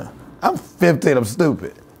 oh, I'm 15, I'm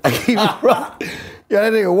stupid. I keep running. Yeah,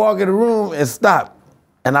 that nigga walk in the room and stop.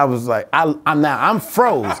 And I was like, I'm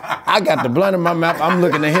froze. I got the blunt in my mouth. I'm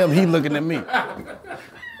looking at him, he looking at me.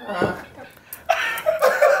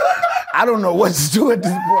 I don't know what to do at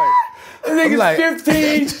this point. This nigga's like-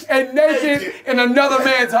 15 and naked in another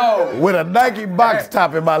man's home. With a Nike box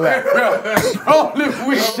top in my lap. Rolling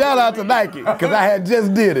weed. Shout out to Nike, because I had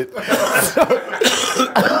just did it.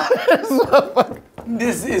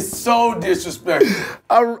 This is so disrespectful.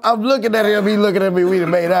 I'm looking at him, he looking at me, we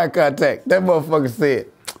done made eye contact. That motherfucker said,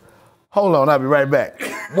 hold on, I'll be right back.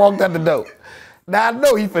 Walked out the door. Now I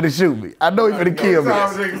know he finna shoot me. I know he finna kill me.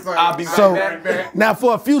 I'll be So right back. now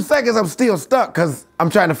for a few seconds I'm still stuck because I'm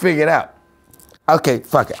trying to figure it out. Okay,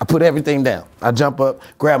 fuck it. I put everything down. I jump up,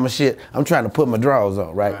 grab my shit. I'm trying to put my drawers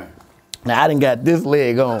on, right? Now I done got this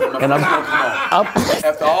leg on, and I'm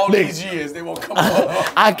After all these years, they won't come on.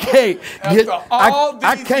 I can't get After all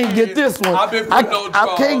I these can't get years, this one. I've been putting on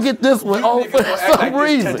I can't drawers. get this one You on niggas for gonna act some like this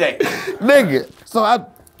reason. today. Nigga. So I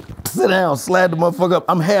sit down, slide the motherfucker up.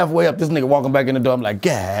 I'm halfway up. This nigga walking back in the door. I'm like,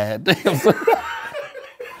 God damn.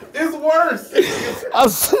 It's worse. I'm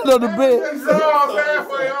sitting on the bed. It's all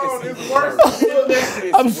halfway on. It's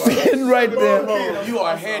worse. I'm sitting right there. You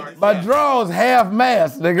are handy. My drawers half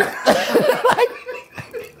mast, nigga.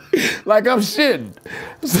 like I'm shitting.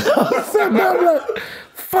 So I'm sitting there, I'm like,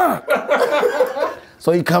 fuck.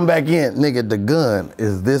 So he come back in, nigga, the gun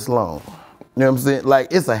is this long. You know what I'm saying? Like,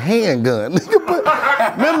 it's a handgun.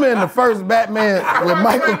 Remember in the first Batman with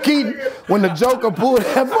Michael Keaton, when the Joker pulled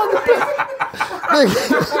that fucking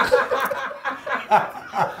pistol?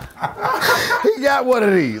 He got one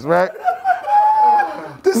of these, right?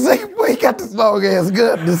 This nigga, boy, he got this long ass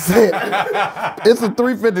gun. This shit. It's a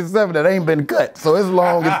 357 that ain't been cut, so it's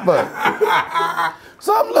long as fuck.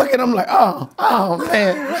 So I'm looking, I'm like, oh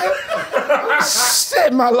man.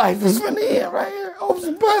 Shit, my life is finna end right here. Oops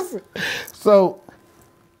and busting. So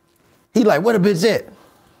he like, where the bitch at?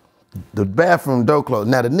 The bathroom door closed.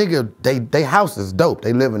 Now the nigga, they house is dope.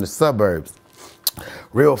 They live in the suburbs.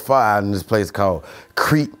 Real far out in this place called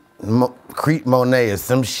Crete Monet or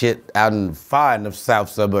some shit out in far in the south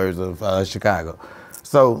suburbs of Chicago.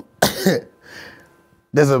 So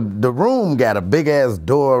the room got a big ass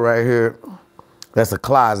door right here. That's a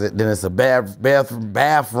closet. Then it's a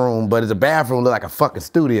bathroom, but it's a bathroom look like a fucking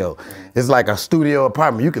studio. It's like a studio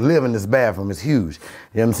apartment. You can live in this bathroom. It's huge.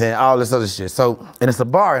 You know what I'm saying? All this other shit. So, and it's a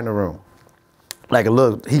bar in the room. Like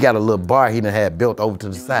he got a little bar he done had built over to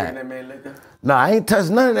the side. That man liquor? No, I ain't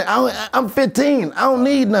touched none of that. I'm 15. I don't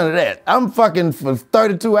need none of that. I'm fucking for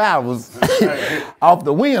 32 hours off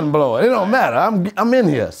the wind blowing. It don't matter. I'm in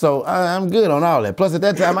here, so I'm good on all that. Plus, at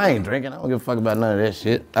that time, I ain't drinking. I don't give a fuck about none of that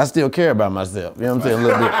shit. I still care about myself. You know what I'm saying? A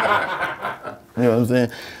little bit. You know what I'm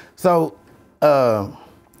saying? So,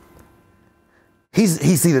 he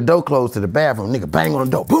see the door closed to the bathroom. Nigga bang on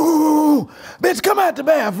the door. Boom! Bitch, come out the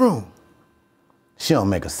bathroom. She don't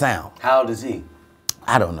make a sound. How old is he?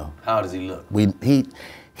 I don't know. How does he look?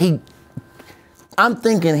 I'm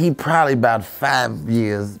thinking he probably about 5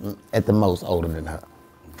 years at the most older than her.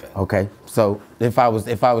 Okay. So if I was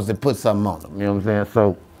to put something on him, you know what I'm saying?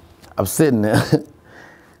 So I'm sitting there,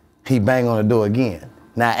 he bang on the door again.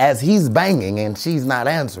 Now as he's banging and she's not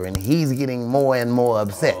answering, he's getting more and more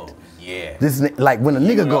upset. Oh, yeah. This like when a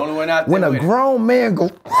nigga go, when a grown man go,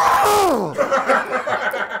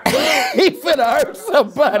 he finna hurt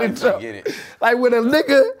somebody. Get it. Like when a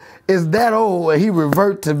nigga is that old and he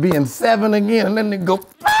revert to being 7 again, and then they go,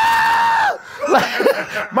 ah!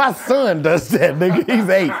 Like, my son does that, nigga. He's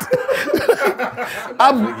 8.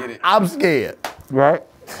 I'm scared, right?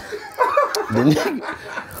 The nigga,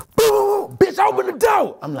 boo, bitch, open the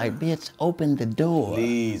door. I'm like, bitch, open the door.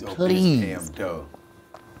 Please, open this damn door.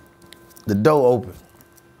 The door open.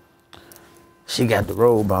 She got the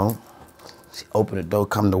robe on. She opened the door,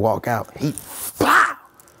 come to walk out. He, blah!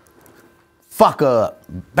 Fuck her up.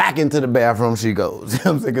 Back into the bathroom she goes. You know what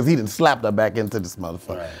I'm saying? Because he done slapped her back into this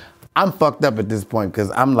motherfucker. Right. I'm fucked up at this point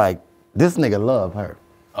because I'm like, this nigga love her.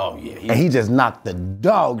 Oh, yeah. And he just knocked the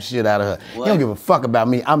dog shit out of her. What? He don't give a fuck about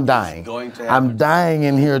me. I'm dying. I'm dying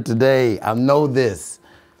in here today. I know this.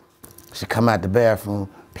 She come out the bathroom.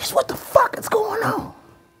 Bitch, what the fuck is going on?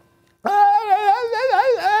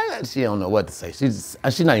 She don't know what to say. She's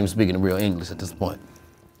not even speaking real English at this point.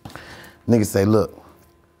 Nigga say, look,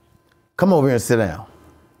 come over here and sit down.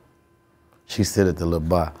 She sit at the little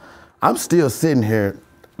bar. I'm still sitting here,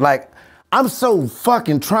 like, I'm so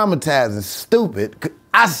fucking traumatized and stupid,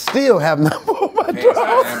 I still have nothing on my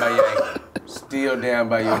drawers. Still down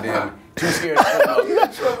by your damn. Too scared to come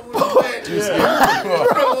up. Too scared to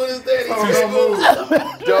come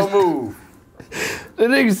up. Don't move. The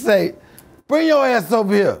nigga say, bring your ass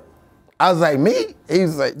over here. I was like, me? He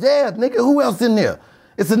was like, yeah, nigga, who else in there?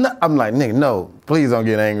 It's enough. I'm like, nigga, no, please don't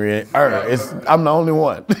get angry. I'm the only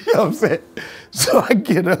one. You know what I'm saying? So I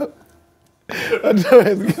get up. I'm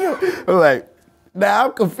like, now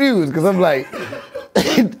I'm confused because I'm like,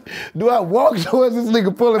 do I walk towards this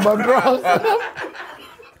nigga pulling my drawers?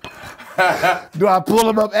 Do I pull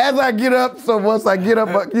him up as I get up? So once I get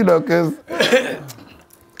up, you know, because,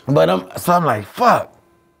 but I'm like, fuck.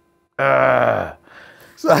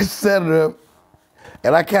 So I set it up,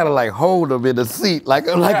 and I kind of like hold him in the seat, like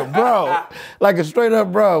a bro, like a straight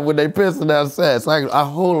up bro when they pissing outside. So I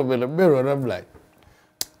hold him in the middle, and I'm like,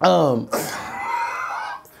 I'm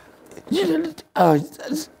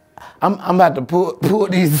about to pull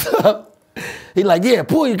these up. He like, yeah,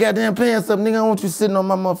 pull your goddamn pants up, nigga. I don't want you sitting on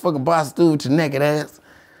my motherfucking bar stool with your naked ass.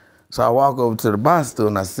 So I walk over to the bar stool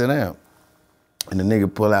and I sit down, and the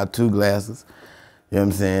nigga pull out 2 glasses. You know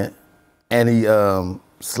what I'm saying? And he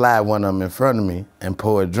slide one of them in front of me and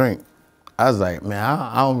pour a drink. I was like, man,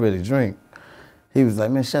 I don't really drink. He was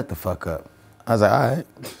like, man, shut the fuck up. I was like, all right.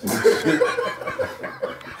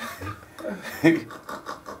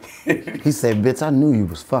 He said, bitch, I knew you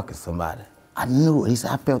was fucking somebody. I knew it. He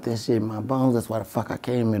said, I felt that shit in my bones. That's why the fuck I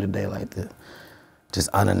came here today like this. Just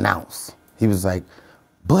unannounced. He was like,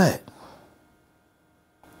 but,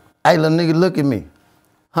 hey, little nigga, look at me.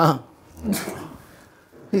 huh?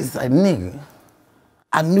 He's like, nigga,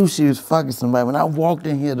 I knew she was fucking somebody. When I walked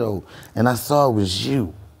in here though, and I saw it was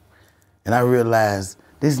you, and I realized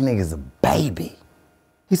this nigga's a baby.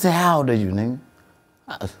 He said, how old are you, nigga?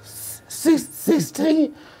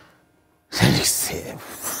 16? He said,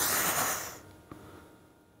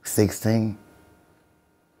 16?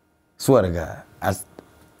 Swear to God.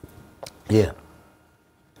 Yeah.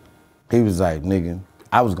 He was like, nigga,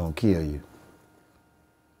 I was gonna kill you.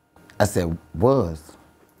 I said, was?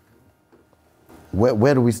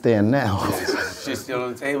 Where do we stand now? Shit still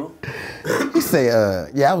on the table? He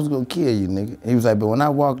said, yeah, I was gonna kill you, nigga. He was like, but when I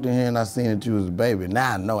walked in here and I seen that you was a baby,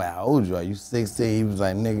 now I know how old you are. You 16. He was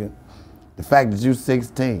like, nigga, the fact that you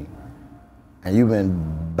 16 and you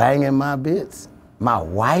been banging my bitch, my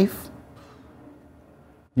wife,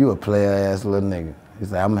 you a player ass little nigga. He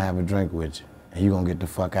said, I'm gonna have a drink with you and you gonna get the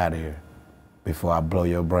fuck out of here before I blow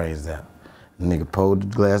your brains out. The nigga pulled the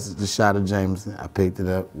glasses, the shot of Jameson. I picked it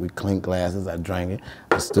up. We clinked glasses. I drank it.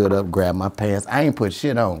 I stood up, grabbed my pants. I ain't put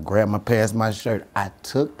shit on. Grabbed my pants, my shirt. I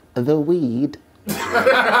took the weed.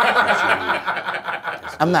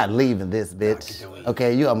 I'm not leaving this, bitch.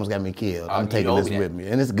 Okay, you almost got me killed. I'm taking this with me.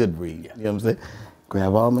 And it's good weed. Yeah. You know what I'm saying?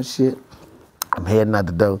 Grab all my shit. I'm heading out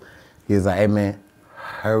the door. He was like, hey, man,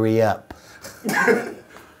 hurry up.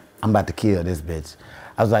 I'm about to kill this bitch.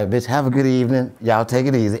 I was like, bitch, have a good evening. Y'all take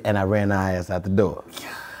it easy. And I ran our ass out the door.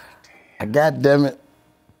 God damn it,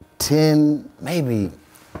 10, maybe,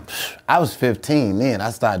 I was 15 then.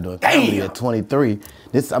 I started doing comedy at 23.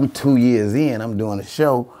 I'm 2 years in, I'm doing a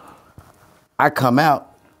show. I come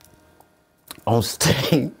out on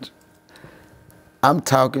stage. I'm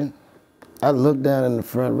talking. I look down in the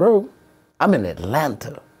front row. I'm in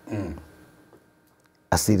Atlanta.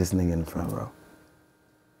 I see this nigga in the front row.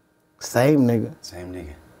 Same nigga. Same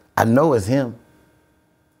nigga. I know it's him.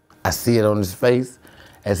 I see it on his face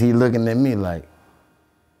as he looking at me like,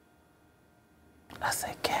 I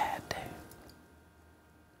said, God damn.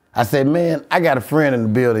 I said, man, I got a friend in the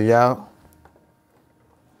building, y'all.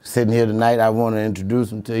 Sitting here tonight, I want to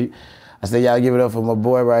introduce him to you. I said, y'all give it up for my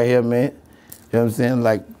boy right here, man. You know what I'm saying?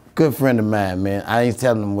 Like, good friend of mine, man. I ain't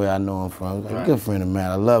telling him where I know him from. Like, good friend of mine,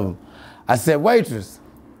 I love him. I said, waitress,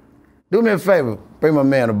 do me a favor, bring my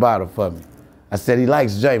man a bottle for me. I said, he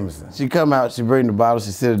likes Jameson. She come out, she bring the bottle,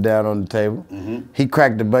 she sit it down on the table. He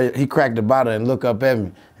cracked the bottle and looked up at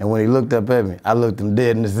me. And when he looked up at me, I looked him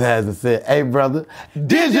dead in his eyes and said, hey, brother,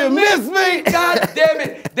 did you miss me? God damn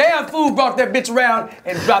it. Damn Fool brought that bitch around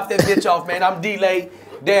and dropped that bitch off, man. I'm D-Lay.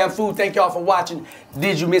 Damn Fool, thank y'all for watching.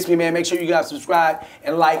 Did You Miss Me, man? Make sure you guys subscribe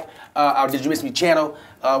and like our Did You Miss Me channel.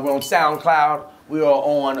 We're on SoundCloud. We are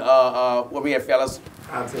on, where we at, fellas?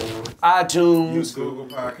 iTunes. Google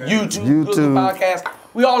Podcast. YouTube. Google Podcast.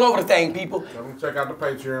 We all over the thing, people. Check out the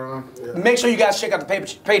Patreon. Yeah. Make sure you guys check out the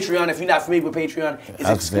Patreon. If you're not familiar with Patreon, it's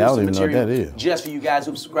exclusive material just for you guys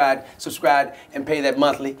who subscribe and pay that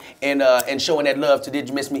monthly and showing that love to Did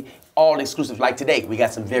You Miss Me. All exclusive. Like today, we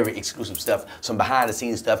got some very exclusive stuff, some behind the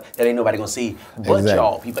scenes stuff that ain't nobody gonna see but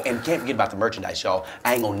y'all, people. And can't forget about the merchandise, y'all.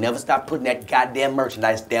 I ain't gonna never stop putting that goddamn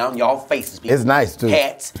merchandise down y'all faces, people. It's nice too.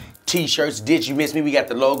 Hats, T-shirts, Did You Miss Me? We got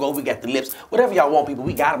the logo, we got the lips, whatever y'all want, people.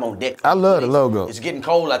 We got them on deck. I love the logo. It's getting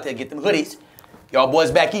cold out there. Get them hoodies. Y'all boys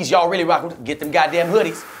back east, y'all really rocking. Get them goddamn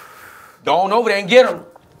hoodies. Go on over there and get them.